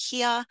example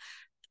here,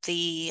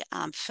 the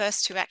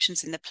first two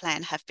actions in the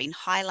plan have been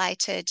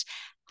highlighted,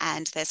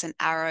 and there's an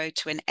arrow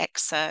to an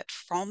excerpt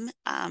from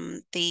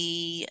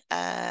the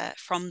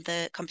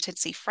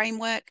competency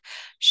framework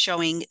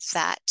showing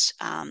that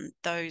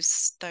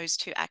those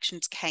two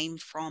actions came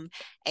from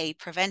a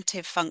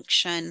preventive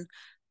function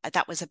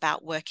that was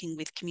about working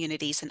with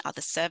communities and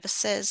other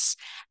services.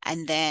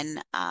 And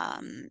then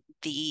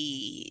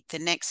the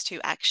next two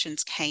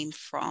actions came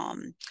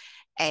from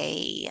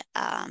a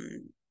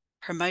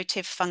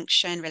promotive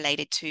function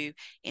related to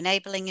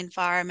enabling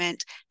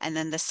environment, and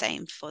then the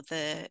same for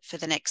the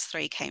next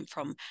three came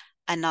from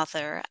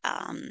another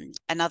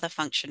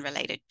function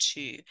related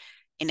to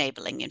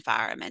enabling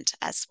environment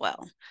as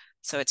well.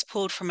 So it's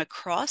pulled from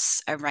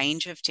across a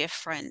range of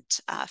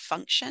different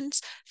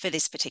functions for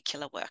this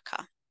particular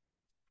worker.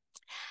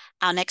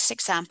 Our next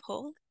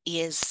example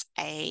is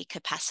a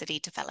capacity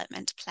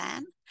development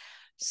plan.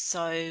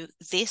 So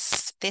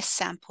this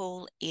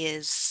sample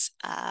is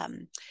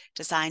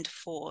designed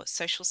for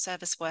social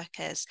service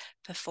workers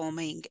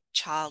performing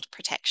child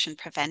protection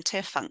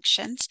preventive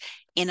functions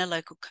in a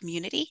local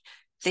community.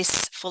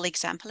 This full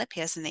example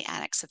appears in the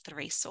annex of the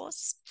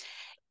resource.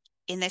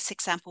 In this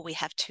example, we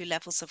have two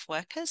levels of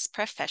workers,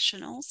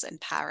 professionals and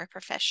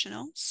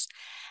paraprofessionals.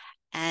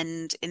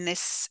 And in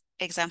this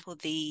example,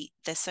 the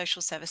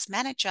social service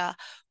manager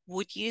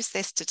would use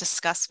this to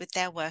discuss with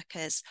their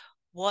workers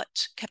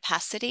what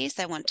capacities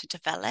they want to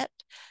develop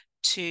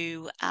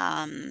to,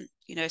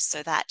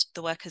 so that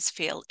the workers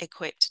feel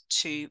equipped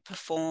to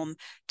perform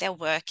their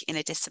work in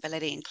a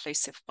disability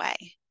inclusive way.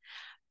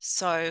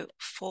 So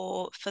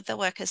for the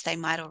workers, they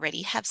might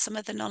already have some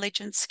of the knowledge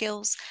and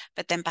skills,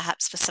 but then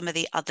perhaps for some of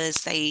the others,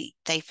 they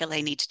feel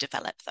they need to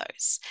develop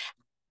those.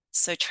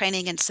 So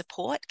training and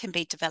support can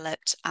be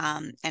developed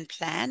and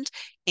planned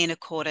in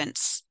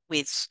accordance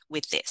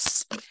with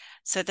this.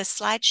 So the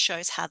slide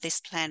shows how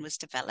this plan was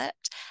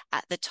developed.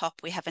 At the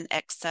top, we have an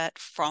excerpt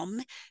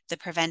from the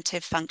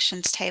preventive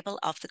functions table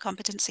of the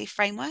competency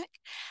framework.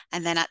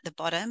 And then at the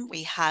bottom,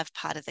 we have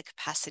part of the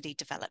capacity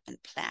development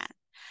plan.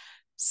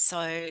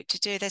 So to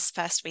do this,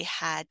 first we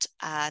had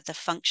the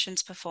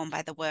functions performed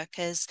by the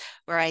workers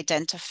were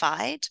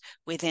identified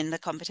within the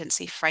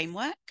competency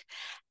framework.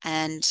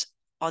 And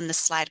on the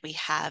slide, we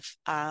have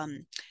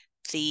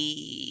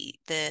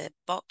the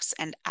box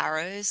and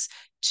arrows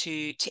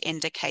to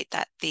indicate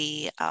that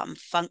the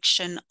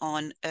function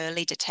on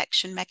early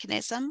detection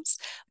mechanisms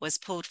was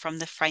pulled from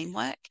the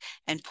framework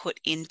and put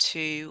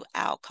into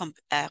our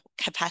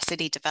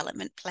capacity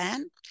development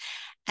plan.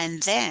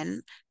 And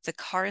then the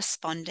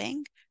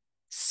corresponding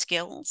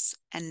skills,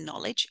 and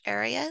knowledge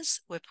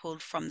areas were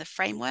pulled from the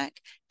framework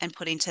and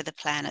put into the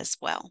plan as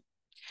well.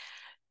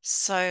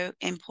 So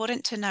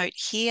important to note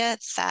here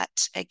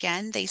that,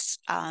 again, these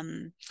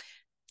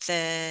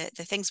the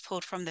things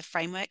pulled from the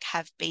framework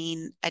have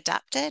been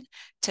adapted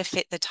to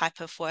fit the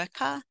type of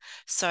worker.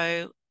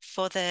 So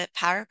for the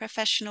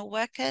paraprofessional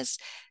workers,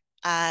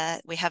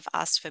 we have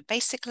asked for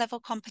basic level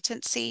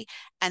competency,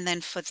 and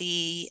then for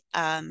the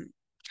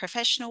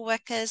professional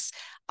workers,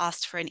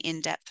 asked for an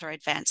in-depth or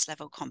advanced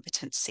level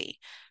competency.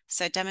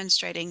 So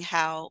demonstrating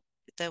how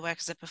the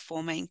workers are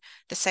performing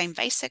the same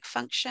basic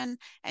function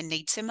and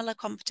need similar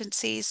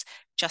competencies,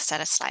 just at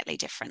a slightly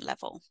different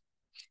level.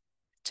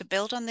 To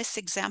build on this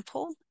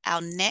example, our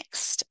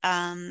next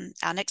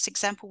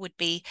example would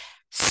be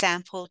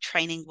sample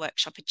training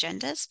workshop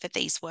agendas for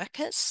these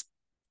workers.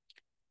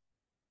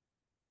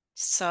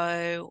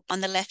 So on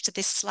the left of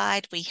this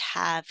slide, we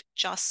have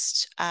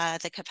just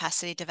the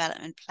capacity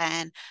development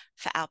plan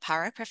for our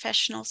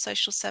paraprofessional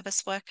social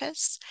service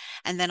workers.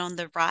 And then on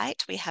the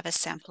right, we have a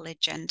sample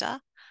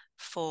agenda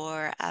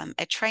for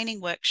a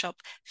training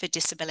workshop for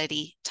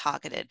disability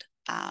targeted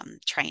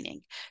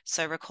training.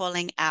 So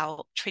recalling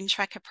our twin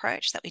track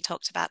approach that we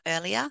talked about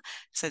earlier.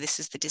 So this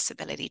is the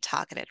disability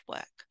targeted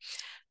work.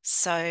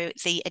 So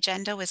the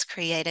agenda was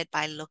created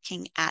by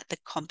looking at the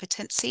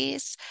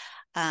competencies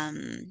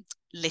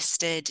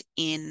listed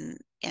in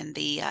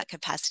the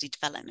capacity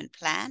development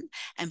plan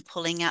and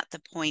pulling out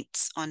the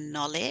points on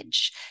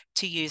knowledge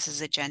to use as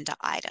agenda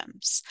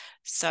items.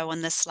 So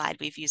on this slide,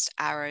 we've used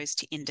arrows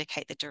to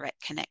indicate the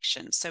direct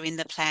connection. So in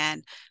the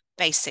plan,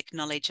 basic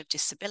knowledge of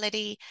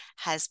disability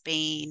has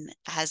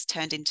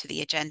turned into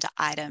the agenda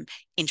item,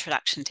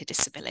 introduction to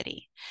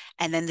disability.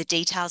 And then the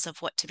details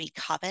of what to be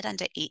covered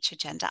under each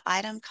agenda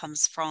item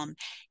comes from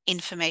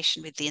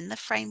information within the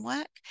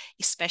framework,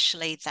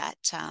 especially that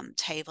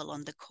table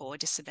on the core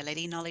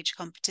disability knowledge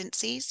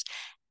competencies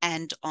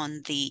and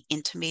on the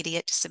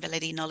intermediate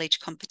disability knowledge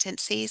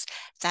competencies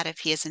that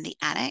appears in the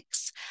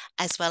annex,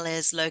 as well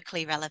as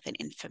locally relevant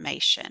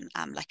information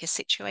like a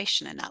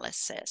situation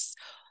analysis.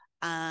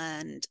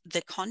 And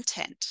the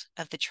content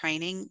of the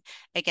training,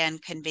 again,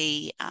 can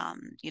be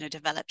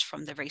developed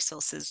from the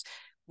resources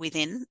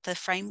within the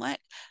framework,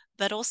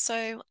 but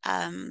also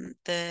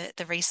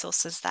the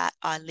resources that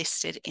are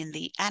listed in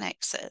the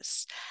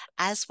annexes,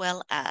 as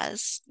well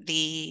as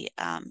the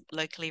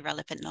locally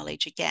relevant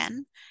knowledge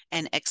again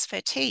and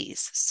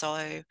expertise.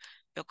 So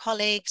your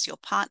colleagues, your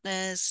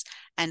partners,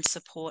 and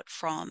support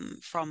from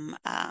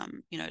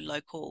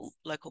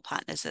local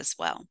partners as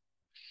well.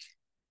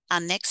 Our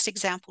next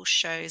example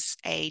shows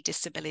a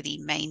disability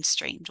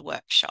mainstreamed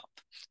workshop.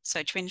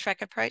 So twin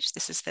track approach,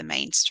 this is the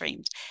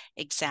mainstreamed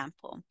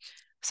example.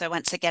 So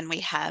once again,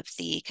 we have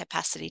the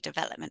capacity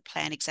development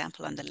plan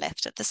example on the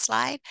left of the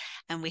slide,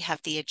 and we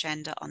have the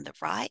agenda on the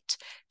right.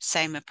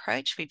 Same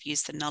approach, we've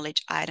used the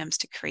knowledge items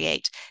to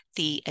create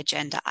the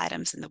agenda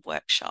items in the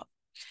workshop.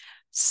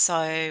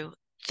 So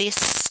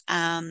this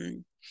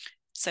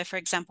So for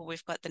example,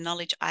 we've got the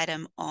knowledge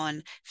item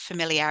on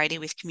familiarity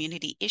with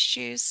community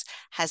issues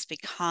has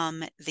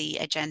become the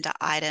agenda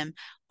item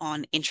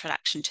on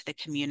introduction to the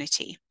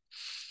community.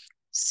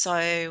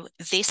 So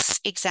this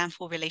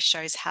example really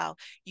shows how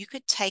you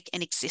could take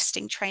an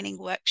existing training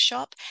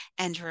workshop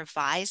and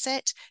revise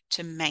it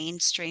to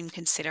mainstream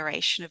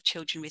consideration of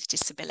children with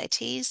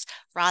disabilities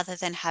rather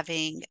than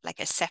having like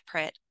a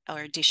separate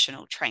or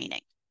additional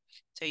training.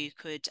 So you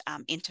could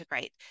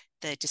integrate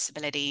the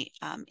disability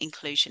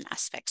inclusion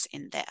aspects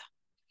in there.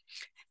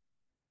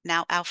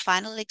 Now, our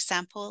final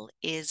example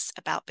is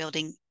about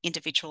building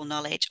individual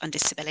knowledge on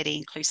disability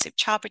inclusive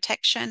child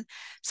protection.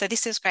 So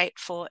this is great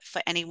for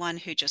anyone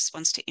who just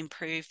wants to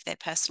improve their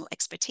personal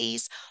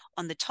expertise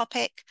on the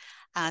topic.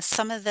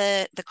 Some of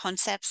the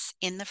concepts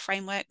in the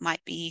framework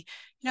might be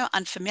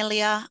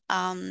unfamiliar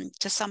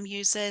to some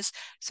users.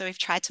 So we've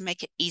tried to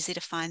make it easy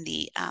to find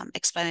the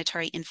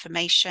explanatory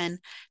information.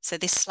 So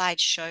this slide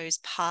shows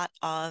part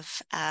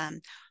of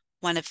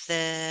one of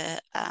the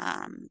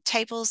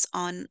tables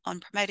on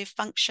promotive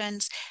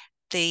functions.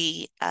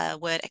 The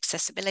word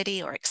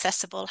accessibility or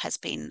accessible has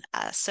been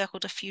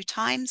circled a few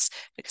times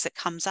because it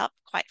comes up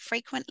quite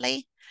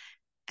frequently.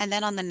 And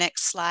then on the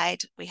next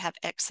slide, we have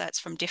excerpts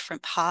from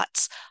different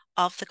parts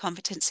of the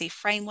competency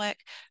framework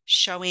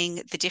showing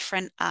the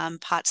different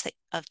parts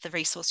of the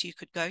resource you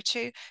could go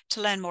to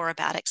learn more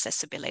about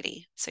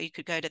accessibility. So you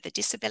could go to the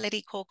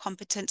disability core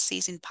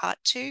competencies in part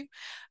 2.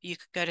 You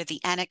could go to the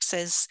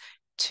annexes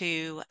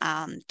to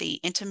the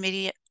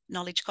intermediate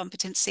knowledge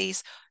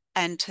competencies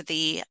and to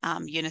the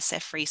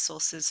UNICEF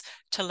resources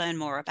to learn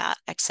more about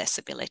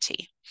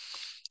accessibility.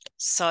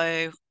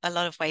 So a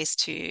lot of ways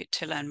to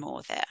learn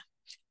more there.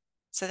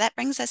 So that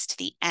brings us to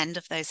the end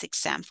of those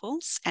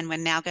examples, and we're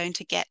now going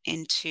to get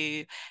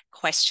into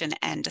question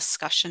and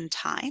discussion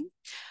time.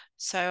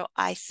 So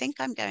I think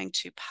I'm going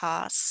to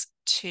pass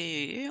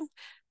to,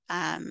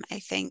 I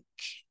think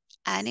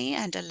Annie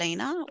and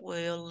Alina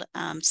will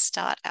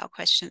start our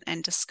question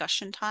and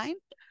discussion time.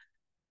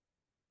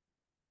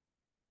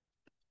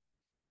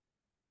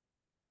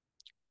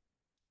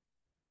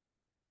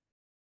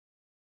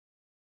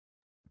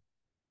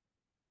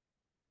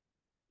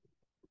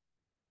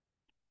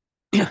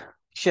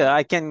 Sure,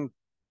 I can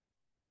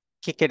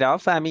kick it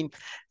off. I mean,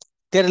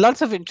 there are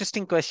lots of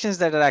interesting questions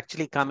that are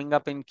actually coming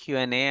up in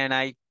Q&A, and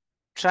I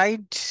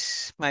tried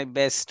my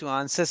best to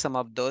answer some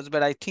of those,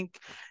 but I think,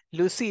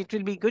 Lucy, it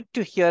will be good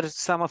to hear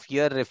some of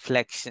your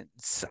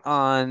reflections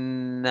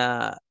on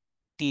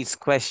these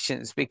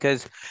questions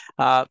because,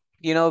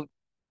 you know,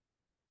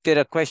 there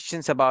are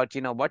questions about,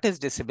 what is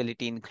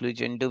disability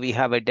inclusion? Do we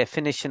have a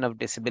definition of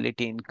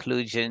disability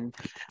inclusion?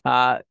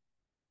 Uh,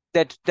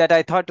 that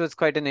I thought was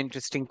quite an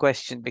interesting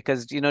question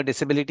because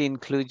disability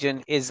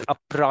inclusion is a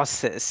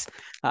process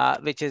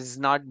which has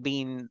not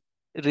been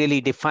really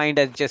defined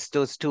as just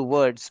those two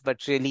words,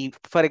 but really,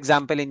 for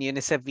example, in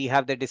UNICEF we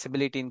have the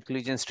disability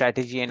inclusion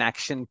strategy and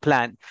action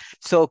plan.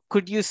 So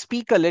could you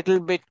speak a little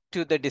bit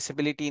to the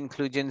disability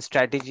inclusion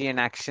strategy and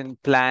action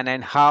plan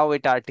and how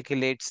it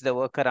articulates the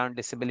work around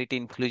disability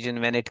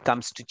inclusion when it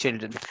comes to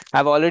children?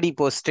 I've already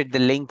posted the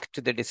link to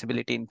the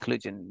disability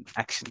inclusion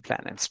action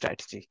plan and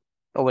strategy.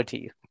 Over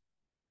to you.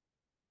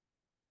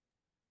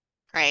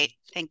 Great,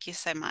 thank you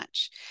so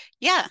much.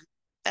 Yeah,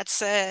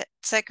 it's a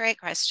great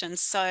question.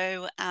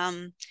 So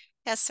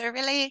yeah, so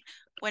really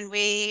when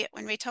we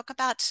talk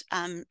about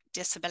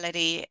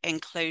disability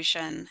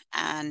inclusion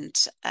and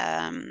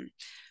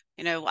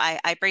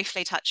I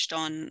briefly touched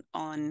on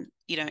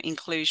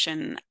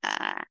inclusion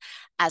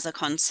as a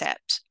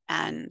concept,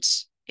 and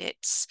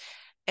it's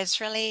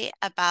really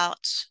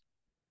about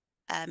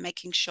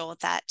making sure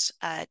that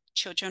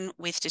children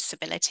with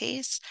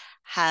disabilities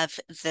have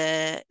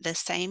the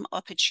same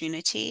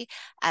opportunity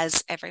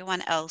as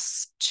everyone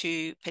else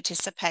to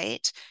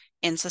participate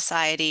in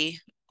society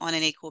on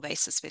an equal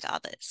basis with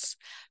others.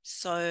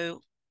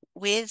 So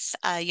with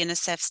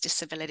UNICEF's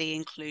disability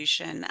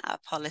inclusion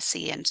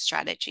policy and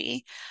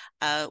strategy,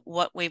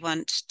 what we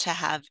want to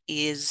have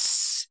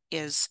is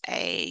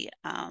we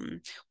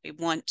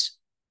want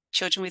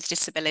children with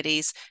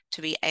disabilities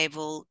to be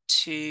able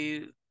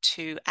to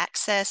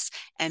access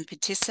and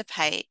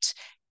participate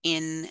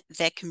in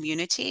their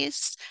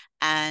communities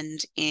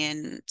and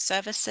in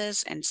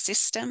services and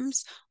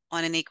systems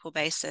on an equal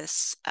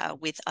basis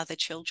with other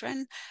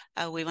children.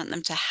 We want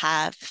them to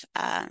have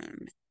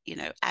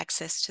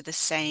access to the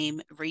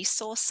same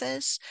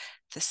resources,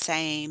 the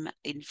same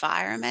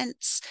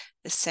environments,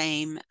 the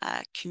same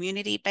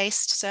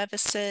community-based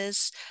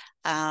services,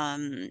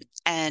 and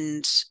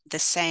the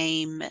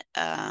same,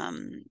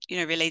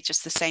 really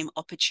just the same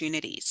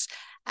opportunities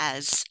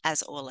as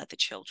all other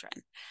children.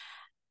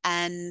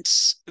 And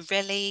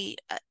really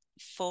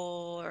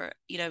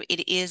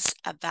it is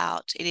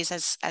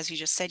as you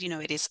just said,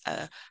 it is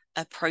a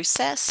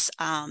process.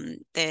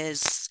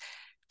 There's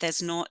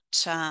not,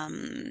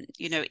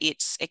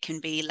 it can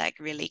be like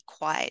really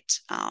quite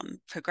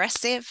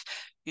progressive.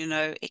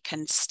 It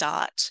can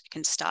start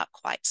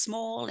quite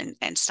small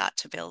and start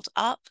to build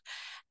up.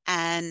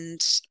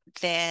 And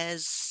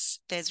there's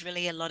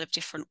really a lot of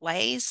different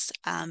ways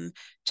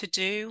to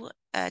do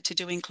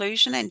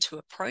inclusion and to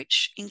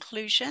approach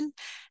inclusion.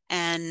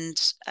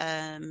 And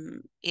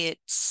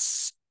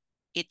it's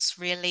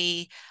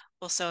really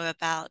also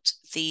about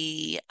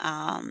the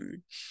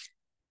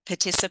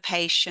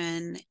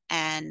participation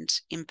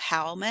and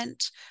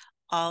empowerment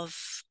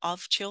of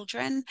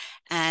children,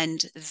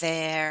 and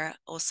they're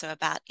also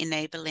about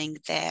enabling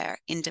their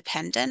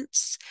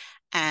independence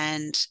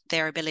and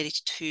their ability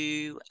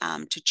to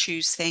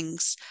choose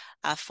things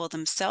for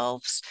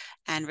themselves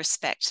and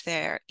respect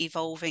their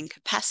evolving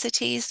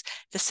capacities,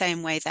 the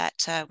same way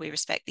that we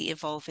respect the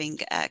evolving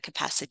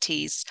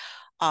capacities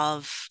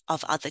of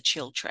other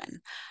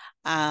children.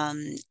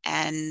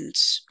 And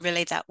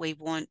really that we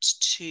want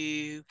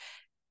to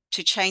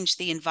change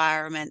the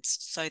environments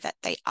so that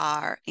they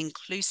are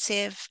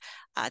inclusive,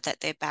 that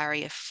they're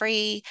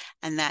barrier-free,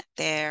 and that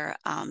they're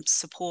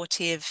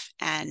supportive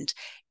and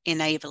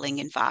enabling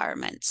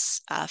environments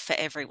for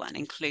everyone,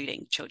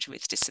 including children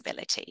with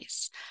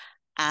disabilities.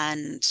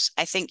 And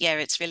I think, yeah,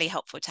 it's really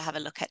helpful to have a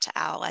look at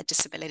our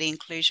disability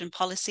inclusion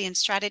policy and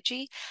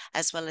strategy,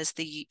 as well as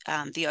the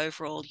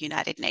overall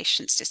United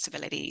Nations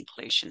disability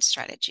inclusion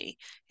strategy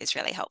is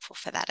really helpful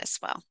for that as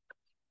well.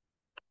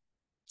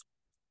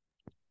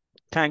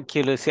 Thank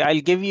you, Lucy. I'll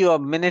give you a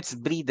minute's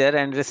breather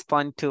and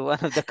respond to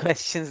one of the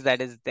questions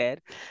that is there.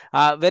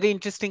 Very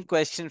interesting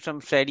question from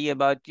Freddie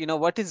about,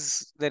 what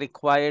is the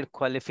required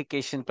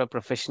qualification for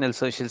professional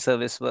social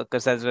service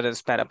workers as well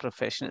as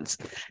paraprofessionals?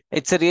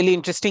 It's a really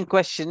interesting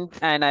question,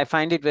 and I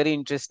find it very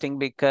interesting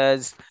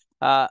because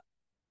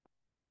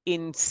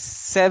in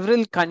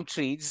several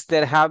countries,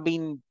 there have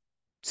been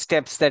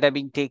steps that have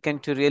been taken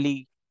to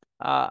really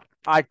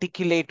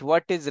articulate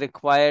what is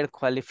required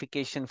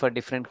qualification for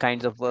different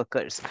kinds of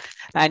workers.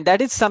 And that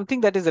is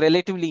something that is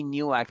relatively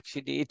new,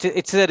 actually.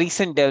 It's a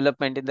recent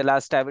development in the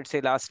last, I would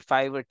say, last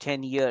 5 or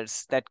 10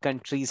 years that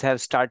countries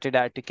have started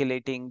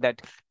articulating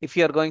that if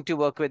you're going to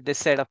work with this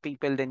set of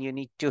people, then you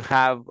need to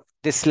have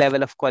this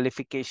level of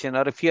qualification.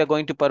 Or if you are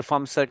going to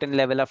perform certain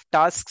level of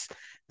tasks,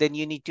 then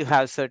you need to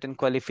have certain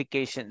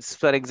qualifications.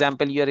 For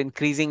example, you're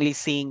increasingly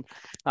seeing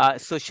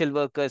social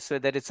workers,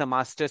 whether it's a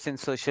master's in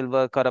social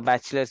work or a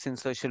bachelor's in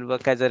social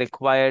work, as a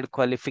required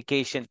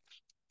qualification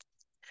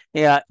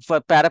Yeah, for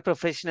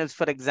paraprofessionals,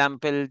 for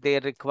example,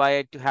 they're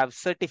required to have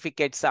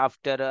certificates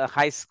after a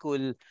high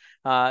school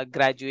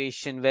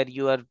graduation where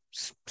you are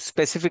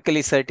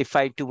specifically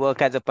certified to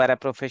work as a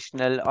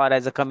paraprofessional or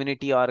as a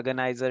community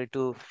organizer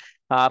to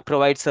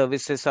provide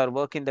services or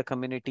work in the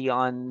community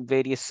on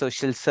various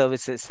social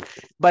services.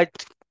 But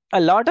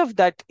a lot of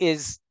that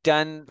is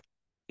done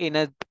in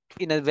a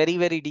very,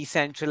 very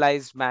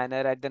decentralized manner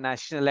at the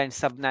national and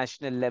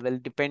subnational level,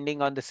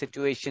 depending on the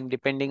situation,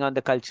 depending on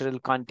the cultural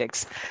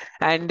context.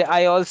 And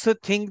I also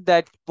think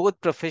that both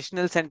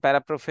professionals and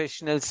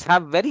paraprofessionals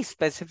have very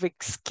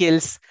specific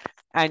skills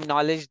and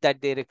knowledge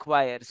that they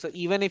require. So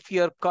even if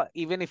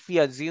we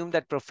assume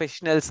that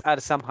professionals are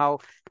somehow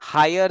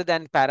higher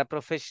than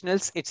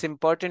paraprofessionals, it's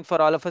important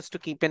for all of us to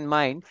keep in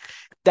mind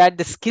that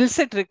the skill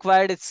set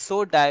required is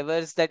so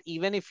diverse that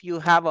even if you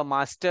have a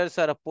master's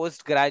or a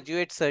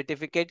postgraduate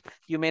certificate,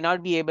 you may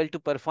not be able to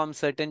perform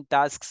certain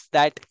tasks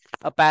that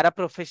a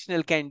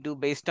paraprofessional can do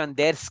based on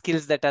their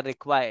skills that are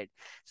required.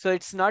 So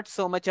it's not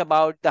so much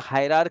about the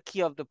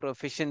hierarchy of the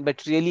profession,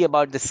 but really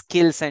about the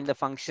skills and the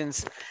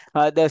functions,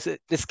 the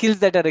skills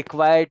that are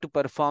required to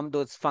perform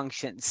those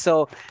functions.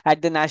 So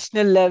at the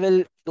national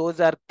level, those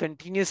are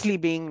continuously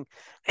being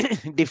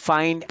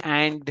defined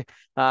and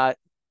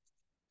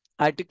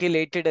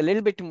articulated a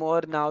little bit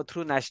more now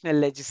through national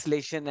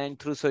legislation and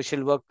through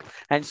social work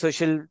and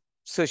social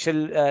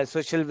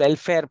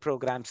welfare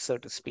programs, so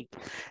to speak.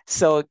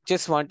 So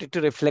just wanted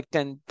to reflect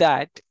on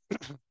that.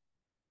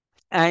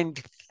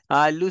 And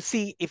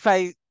Lucy, if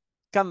I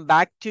come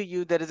back to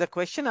you, there is a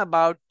question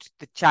about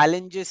the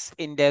challenges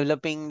in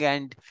developing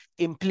and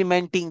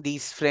implementing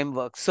these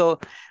frameworks. So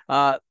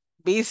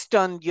based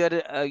on your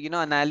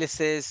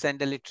analysis and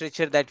the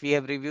literature that we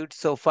have reviewed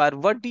so far,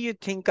 what do you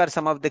think are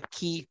some of the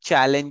key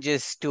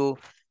challenges to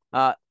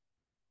uh,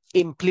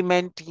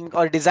 implementing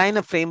or design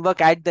a framework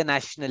at the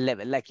national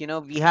level? Like,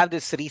 we have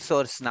this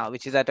resource now,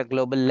 which is at a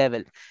global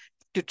level.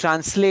 To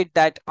translate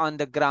that on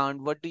the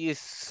ground, what do you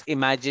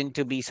imagine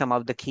to be some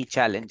of the key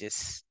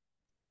challenges?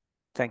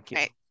 Thank you.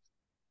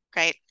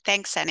 Great.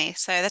 Thanks, Annie.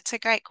 So that's a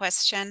great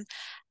question.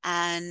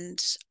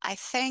 And I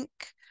think,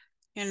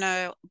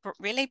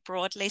 really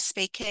broadly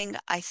speaking,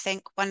 I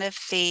think one of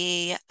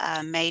the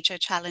major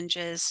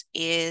challenges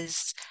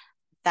is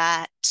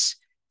that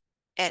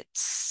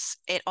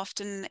it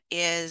often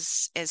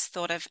is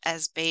thought of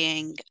as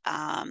being,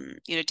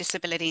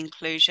 disability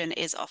inclusion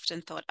is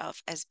often thought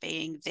of as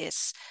being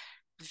this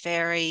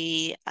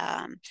very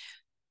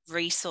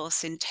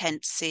resource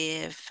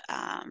intensive,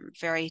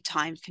 very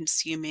time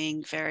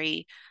consuming,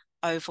 very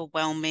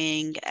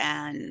overwhelming,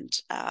 and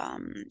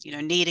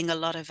needing a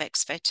lot of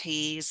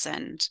expertise,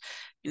 and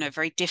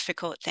very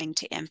difficult thing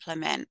to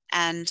implement.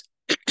 And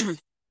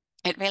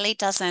it really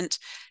doesn't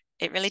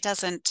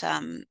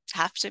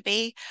have to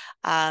be.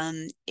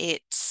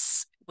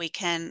 We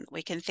can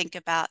think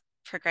about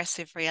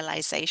progressive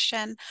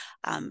realization.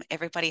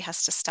 Everybody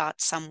has to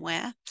start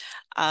somewhere,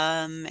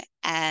 and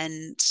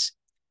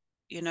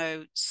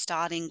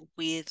starting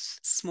with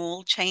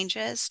small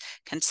changes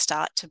can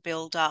start to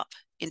build up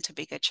into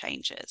bigger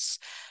changes.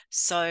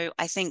 So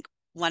I think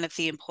one of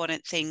the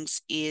important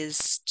things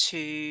is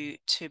to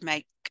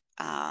make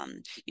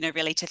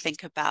really to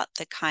think about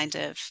the kind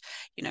of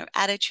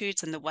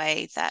attitudes and the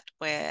way that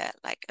we're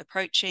like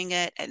approaching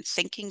it and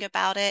thinking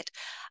about it.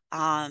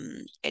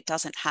 It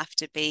doesn't have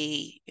to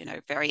be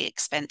very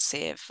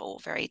expensive or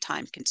very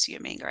time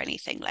consuming or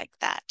anything like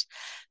that.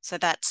 So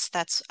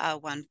that's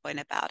one point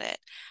about it.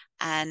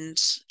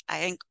 And I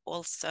think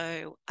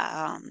also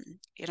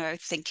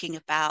thinking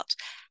about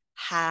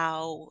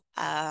how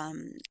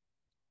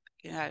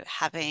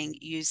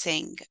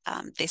using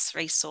this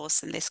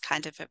resource and this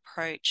kind of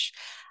approach,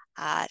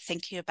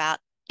 thinking about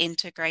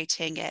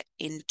integrating it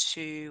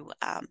into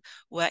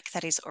work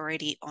that is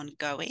already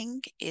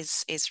ongoing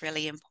is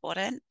really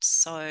important.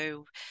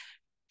 So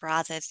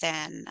rather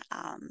than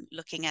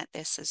looking at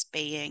this as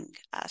being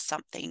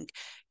something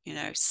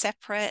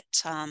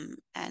separate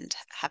and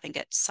having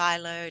it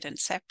siloed and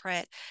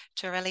separate,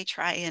 to really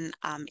try and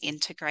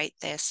integrate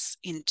this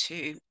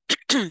into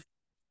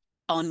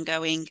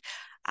ongoing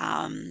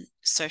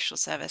social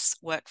service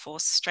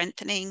workforce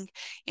strengthening,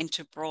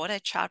 into broader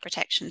child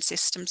protection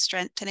system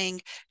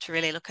strengthening, to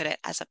really look at it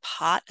as a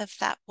part of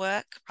that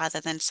work rather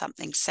than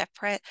something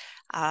separate.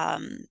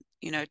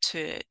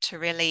 To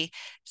really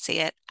see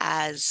it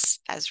as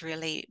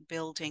really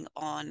building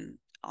on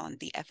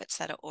the efforts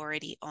that are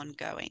already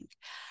ongoing.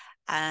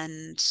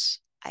 And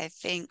I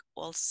think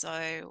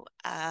also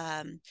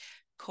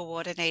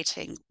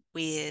coordinating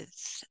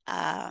with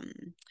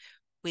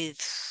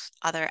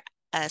other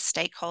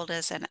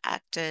stakeholders and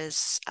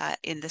actors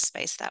in the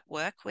space that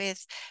work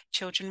with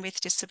children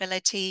with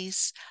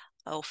disabilities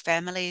or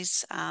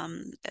families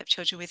of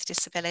children with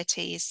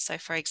disabilities. So,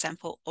 for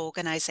example,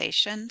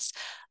 organizations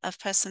of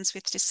persons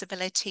with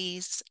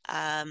disabilities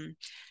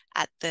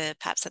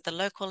perhaps at the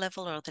local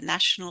level or the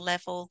national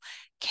level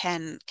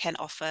can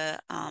offer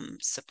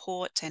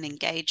support and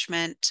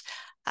engagement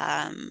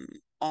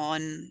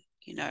on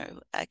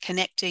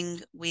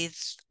connecting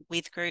with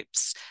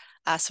groups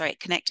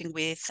connecting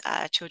with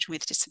children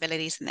with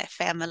disabilities and their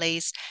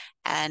families,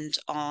 and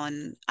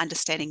on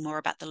understanding more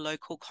about the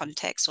local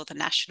context or the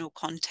national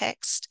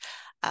context,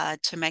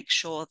 to make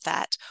sure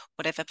that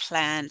whatever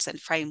plans and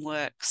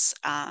frameworks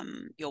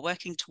you're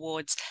working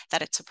towards,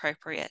 that it's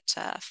appropriate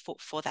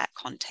for that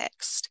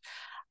context.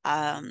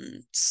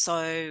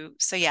 So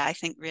yeah, I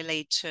think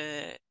really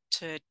to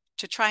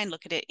try and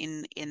look at it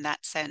in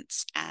that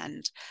sense,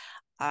 and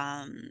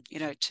you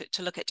know,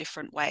 to look at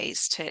different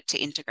ways to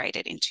integrate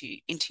it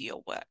into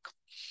your work.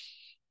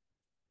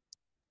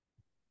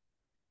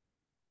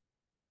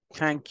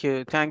 Thank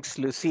you. Thanks,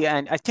 Lucy.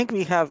 And I think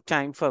we have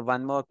time for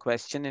one more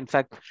question. In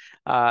fact,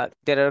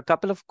 there are a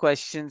couple of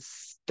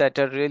questions that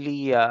are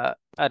really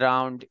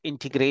around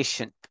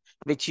integration,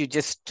 which you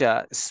just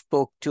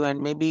spoke to.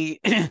 And maybe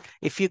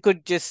if you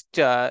could just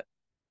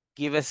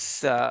give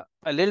us a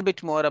little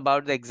bit more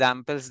about the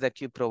examples that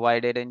you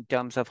provided in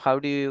terms of how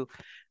do you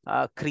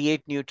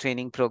create new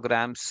training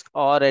programs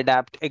or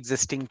adapt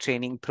existing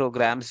training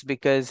programs,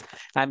 because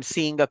I'm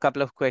seeing a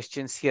couple of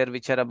questions here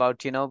which are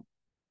about, you know,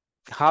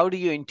 how do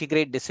you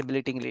integrate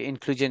disability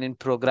inclusion in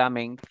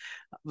programming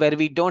where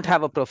we don't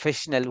have a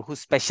professional who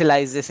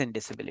specializes in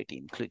disability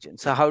inclusion?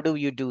 So how do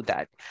you do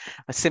that?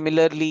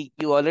 Similarly,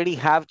 you already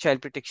have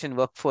child protection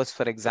workforce,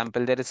 for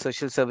example. There is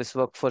social service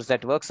workforce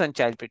that works on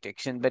child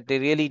protection, but they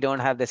really don't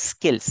have the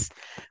skills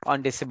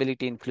on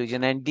disability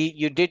inclusion. And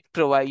you did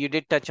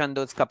touch on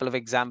those couple of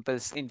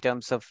examples in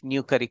terms of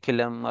new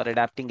curriculum or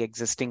adapting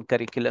existing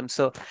curriculum.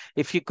 So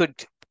if you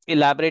could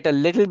elaborate a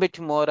little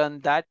bit more on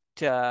that,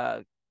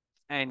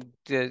 and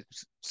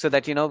so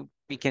that, you know,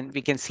 we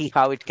can see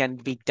how it can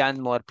be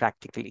done more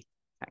practically.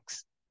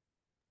 Thanks.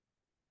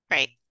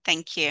 Great,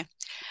 thank you.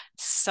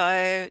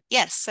 So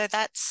yes, so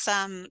that's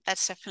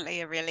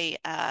definitely a really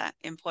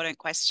important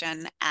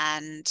question,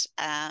 and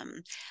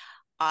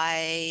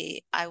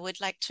I would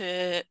like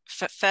to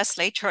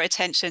firstly draw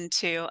attention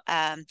to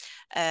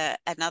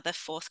another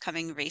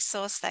forthcoming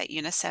resource that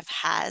UNICEF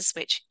has,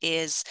 which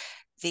is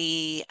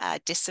the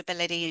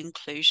disability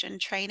inclusion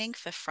training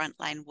for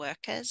frontline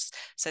workers.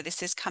 So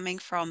this is coming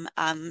from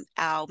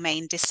our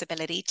main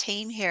disability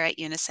team here at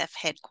UNICEF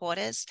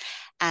headquarters,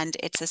 and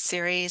it's a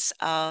series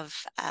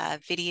of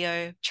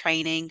video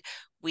training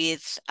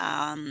with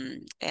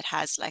it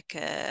has like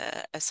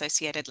a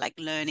associated like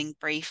learning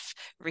brief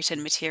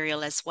written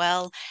material as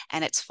well,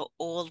 and it's for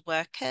all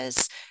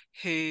workers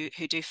who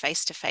do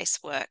face-to-face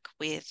work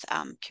with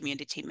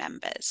community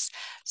members.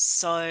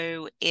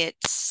 So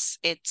it's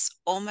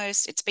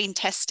been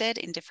tested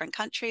in different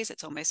countries.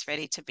 It's almost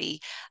ready to be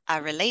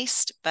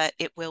released, but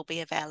it will be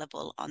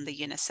available on the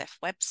UNICEF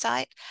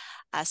website.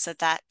 So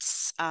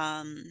that's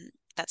an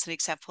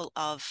example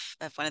of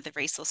one of the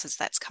resources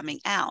that's coming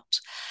out.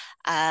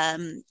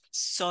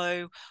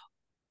 So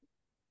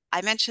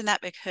I mention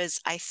that because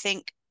I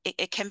think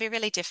it can be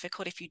really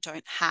difficult if you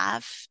don't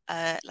have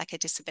like a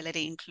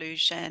disability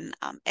inclusion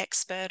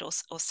expert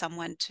or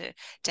someone to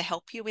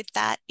help you with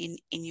that in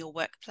your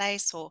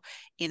workplace or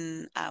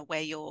in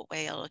where you're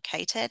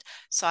located.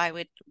 So I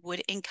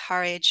would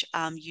encourage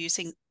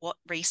using what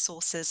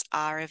resources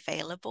are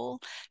available,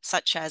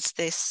 such as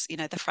this, you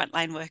know, the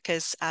frontline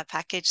workers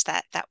package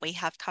that we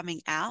have coming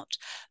out,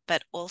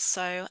 but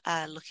also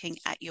looking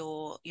at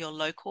your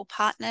local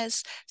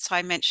partners. So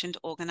I mentioned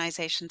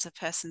organizations of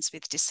persons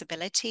with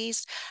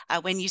disabilities.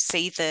 When you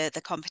see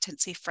the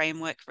competency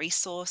framework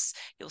resource,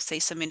 you'll see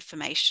some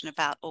information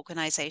about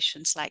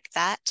organizations like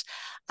that.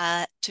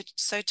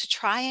 So to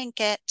try and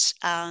get,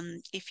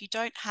 if you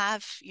don't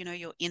have, you know,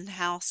 your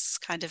in-house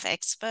kind of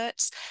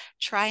experts,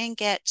 try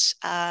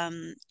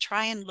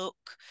and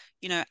look,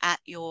 you know, at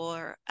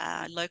your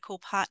local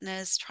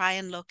partners, try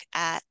and look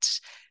at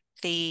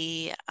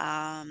the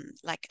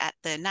like at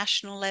the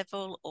national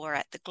level or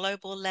at the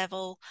global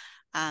level,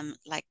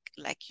 like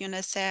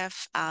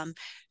UNICEF.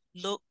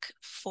 Look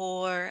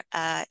for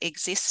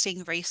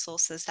existing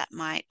resources that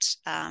might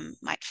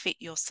fit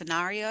your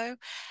scenario,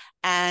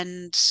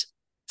 and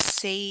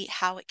see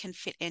how it can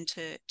fit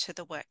into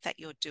the work that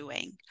you're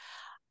doing.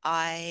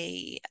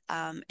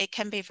 It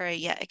can be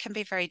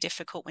very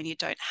difficult when you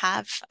don't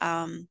have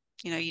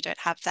you know, you don't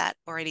have that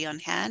already on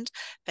hand.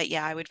 But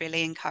yeah, I would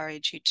really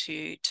encourage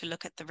you to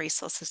look at the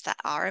resources that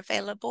are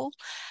available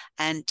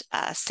and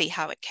see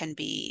how it can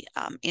be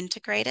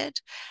integrated.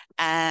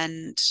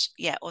 And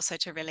yeah, also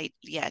to really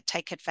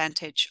take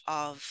advantage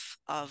of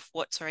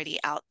what's already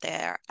out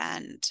there,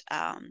 and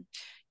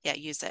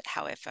use it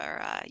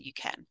however you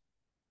can.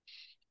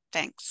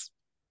 Thanks.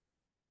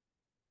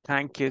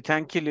 Thank you,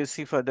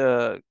 Lucy, for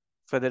the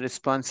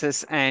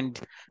responses, and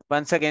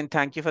once again,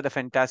 thank you for the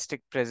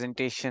fantastic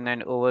presentation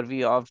and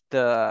overview of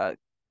the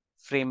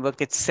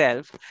framework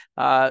itself.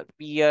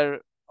 We are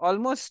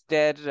almost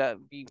there.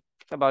 We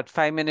about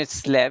 5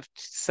 minutes left.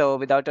 So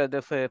without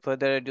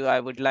further ado, I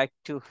would like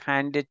to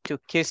hand it to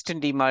Kirsten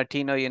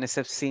DiMartino,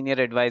 UNICEF Senior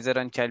Advisor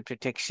on Child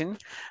Protection,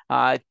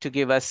 to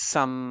give us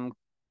some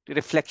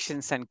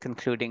reflections and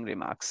concluding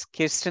remarks.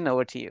 Kirsten,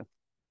 over to you.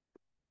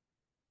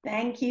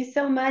 Thank you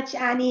so much,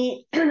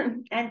 Annie,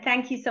 and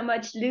thank you so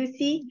much,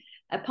 Lucy.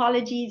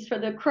 Apologies for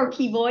the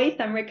croaky voice.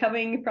 I'm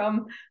recovering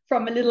from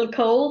a little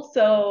cold,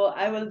 so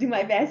I will do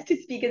my best to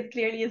speak as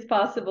clearly as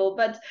possible.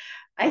 But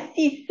I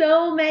see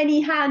so many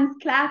hands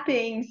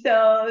clapping,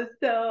 so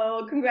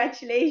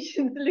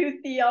congratulations,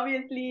 Lucy,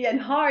 obviously,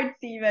 and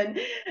hearts even.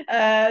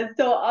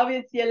 So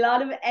obviously a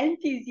lot of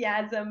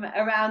enthusiasm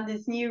around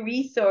this new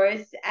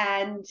resource,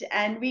 and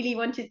really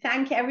want to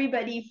thank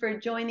everybody for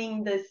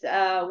joining this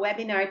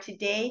webinar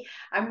today.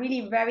 I'm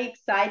really very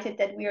excited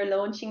that we are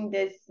launching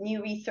this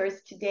new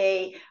resource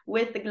today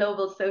with the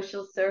Global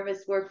Social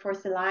Service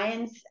Workforce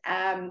Alliance.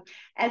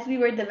 As we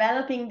were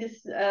developing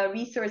this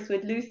resource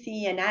with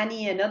Lucy and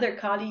Annie and other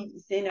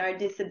colleagues in our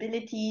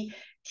disability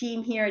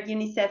team here at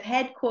UNICEF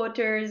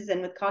headquarters,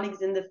 and with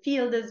colleagues in the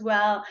field as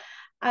well,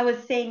 I was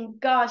saying,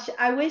 gosh,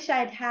 I wish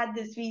I'd had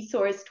this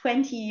resource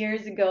 20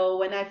 years ago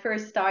when I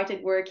first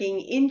started working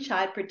in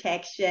child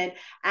protection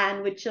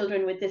and with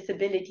children with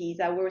disabilities.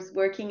 I was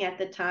working at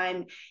the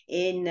time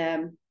in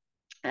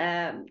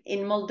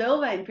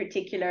Moldova in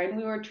particular, and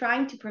we were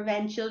trying to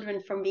prevent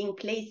children from being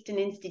placed in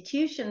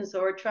institutions,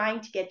 or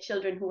trying to get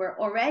children who were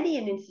already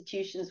in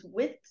institutions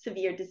with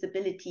severe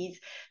disabilities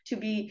to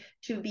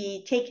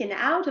be taken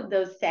out of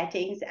those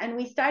settings. And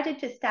we started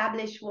to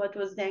establish what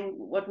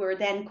were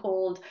then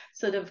called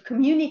sort of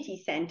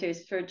community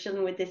centers for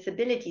children with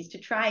disabilities, to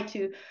try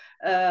to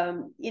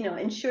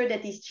ensure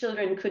that these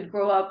children could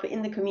grow up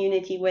in the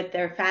community with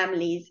their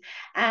families.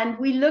 And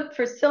we looked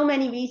for so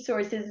many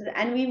resources,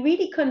 and we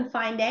really couldn't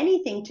find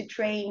anything to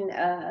train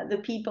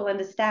the people and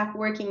the staff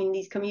working in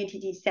these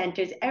community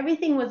centers.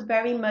 Everything was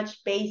very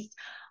much based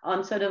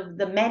on sort of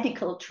the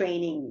medical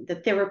training, the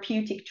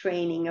therapeutic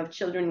training of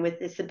children with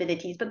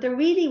disabilities, but there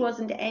really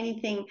wasn't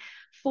anything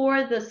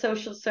for the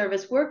social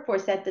service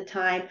workforce at the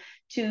time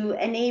to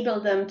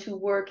enable them to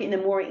work in a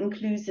more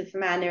inclusive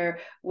manner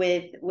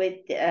with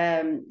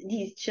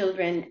these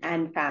children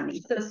and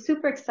families. So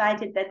super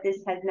excited that this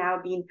has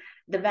now been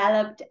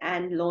developed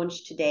and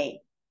launched today.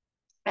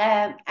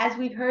 As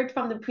we've heard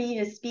from the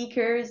previous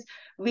speakers,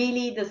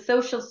 really the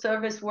social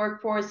service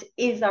workforce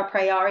is our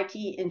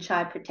priority in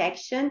child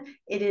protection.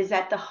 It is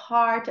at the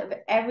heart of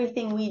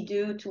everything we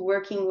do to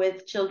working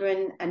with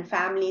children and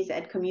families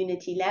at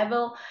community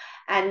level.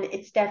 And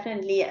it's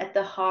definitely at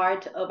the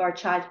heart of our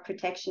child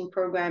protection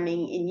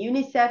programming in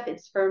UNICEF.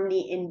 It's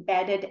firmly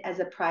embedded as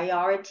a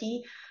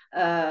priority.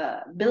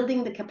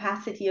 Building the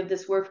capacity of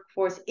this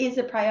workforce is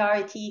a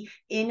priority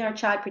in our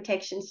child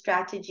protection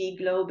strategy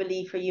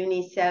globally for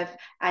UNICEF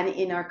and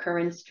in our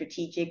current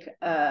strategic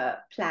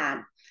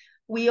plan.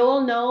 We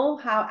all know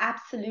how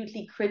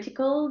absolutely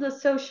critical the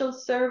social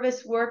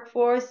service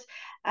workforce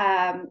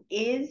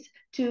is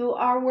to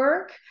our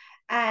work,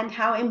 and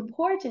how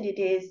important it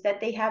is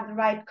that they have the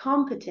right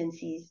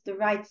competencies, the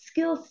right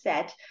skill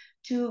set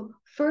to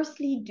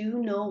firstly do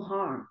no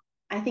harm.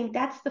 I think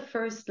that's the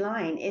first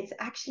line. It's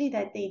actually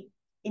that they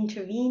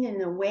intervene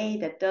in a way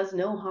that does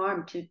no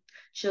harm to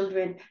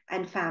children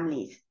and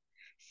families.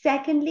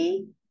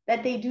 Secondly,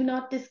 that they do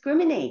not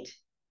discriminate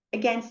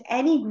against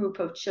any group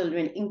of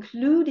children,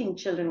 including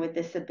children with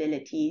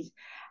disabilities,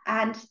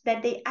 and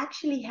that they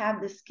actually have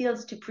the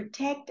skills to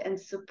protect and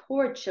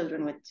support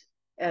children with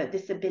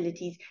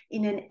disabilities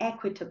in an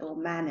equitable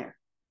manner.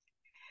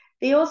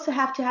 They also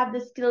have to have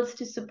the skills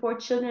to support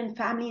children,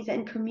 families,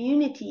 and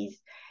communities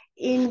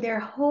in the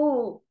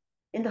whole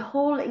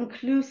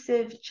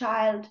inclusive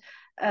child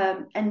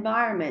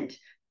environment,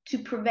 to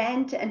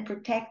prevent and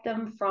protect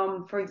them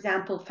from, for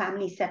example,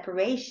 family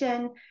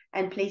separation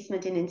and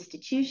placement in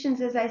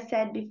institutions, as I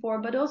said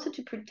before, but also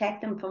to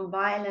protect them from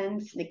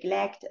violence,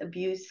 neglect,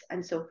 abuse,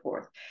 and so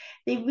forth.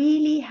 They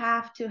really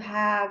have to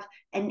have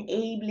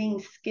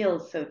enabling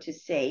skills, so to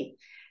say,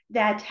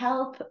 that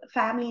help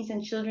families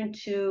and children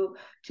to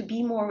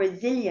be more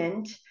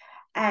resilient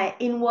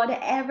in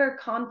whatever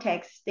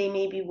context they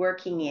may be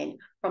working in,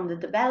 from the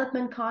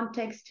development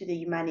context to the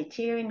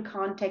humanitarian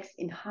context,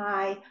 in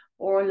high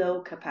or low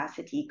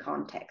capacity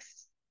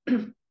contexts.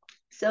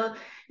 So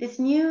this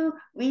new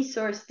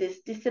resource,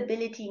 this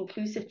disability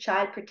inclusive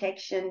child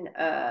protection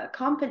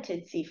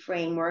competency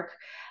framework,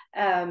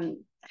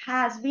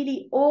 has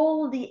really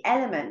all the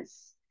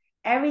elements,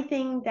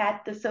 everything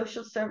that the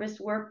social service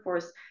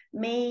workforce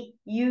may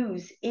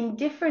use in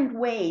different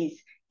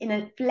ways, in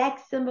a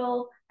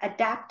flexible,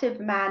 adaptive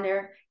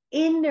manner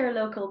in their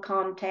local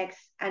context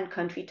and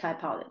country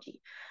typology.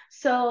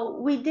 So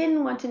we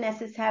didn't want to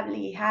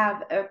necessarily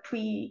have a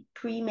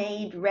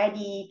pre-made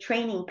ready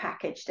training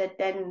package that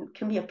then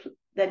can be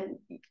then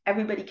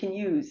everybody can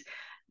use,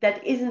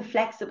 that isn't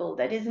flexible,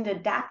 that isn't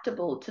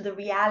adaptable to the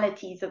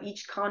realities of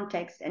each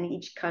context and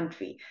each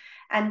country.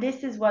 And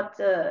this is what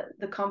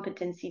the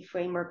competency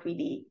framework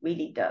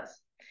really does.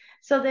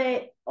 So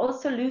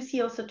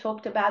Lucy also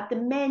talked about the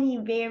many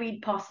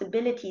varied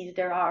possibilities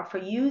there are for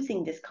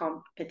using this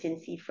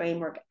competency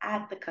framework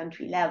at the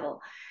country level.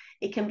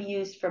 It can be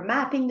used for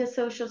mapping the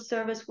social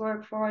service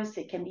workforce.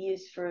 It can be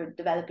used for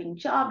developing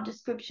job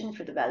description,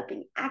 for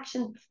developing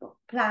action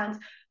plans,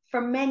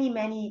 for many,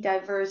 many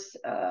diverse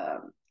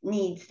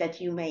needs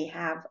that you may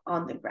have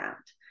on the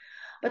ground.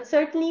 But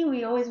certainly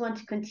we always want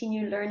to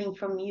continue learning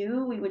from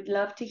you. We would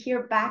love to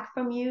hear back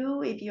from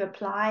you if you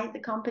apply the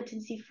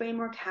competency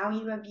framework, how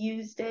you have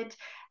used it,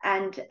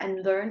 and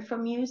learn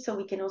from you, so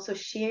we can also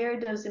share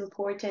those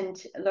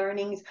important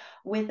learnings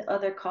with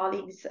other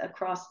colleagues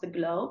across the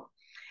globe.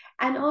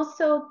 And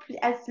also,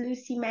 as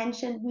Lucy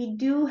mentioned, we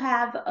do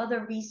have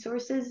other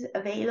resources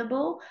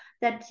available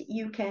that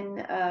you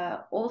can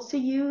also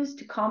use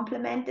to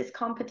complement this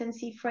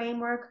competency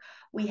framework.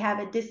 We have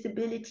a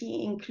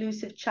disability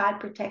inclusive child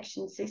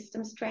protection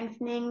system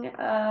strengthening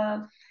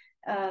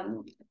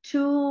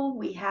tool.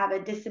 We have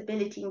a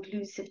disability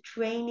inclusive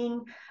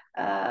training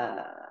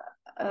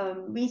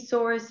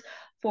resource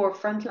for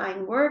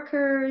frontline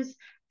workers.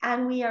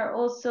 And we are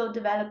also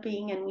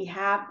developing, and we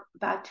have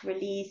about to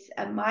release,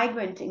 a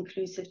migrant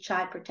inclusive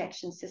child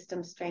protection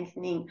system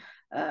strengthening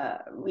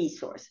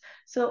resource.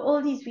 So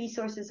all these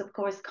resources, of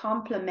course,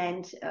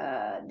 complement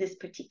this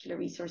particular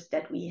resource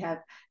that we have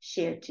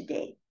shared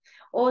today.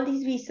 All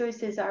these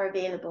resources are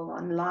available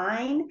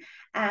online.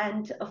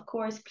 And of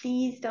course,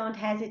 please don't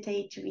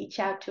hesitate to reach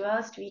out to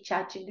us, to reach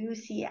out to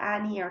Lucy,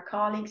 Annie, our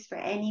colleagues for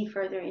any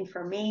further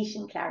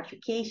information,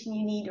 clarification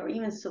you need, or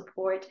even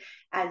support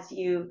as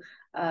you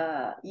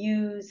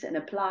use and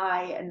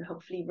apply and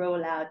hopefully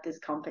roll out this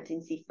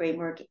competency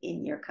framework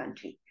in your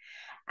country.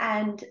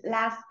 And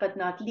last but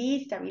not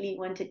least, I really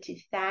wanted to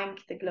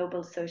thank the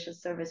Global Social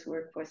Service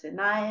Workforce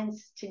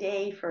Alliance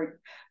today for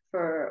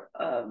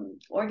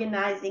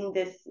organizing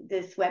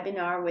this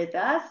webinar with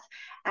us.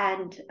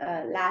 And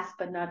last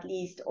but not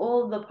least,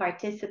 all the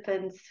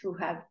participants who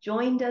have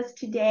joined us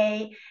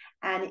today,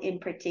 and in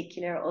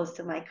particular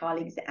also my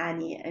colleagues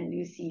Annie and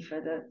Lucy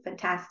for the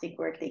fantastic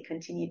work they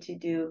continue to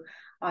do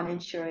on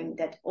ensuring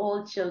that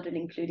all children,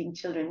 including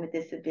children with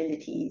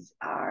disabilities,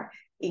 are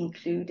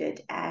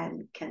included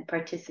and can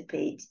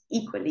participate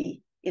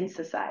equally in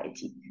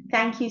society.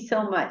 Thank you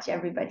so much,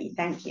 everybody.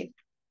 Thank you.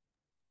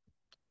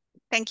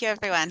 Thank you,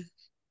 everyone.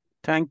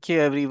 Thank you,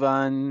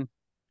 everyone.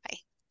 Bye.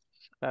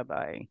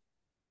 Bye-bye.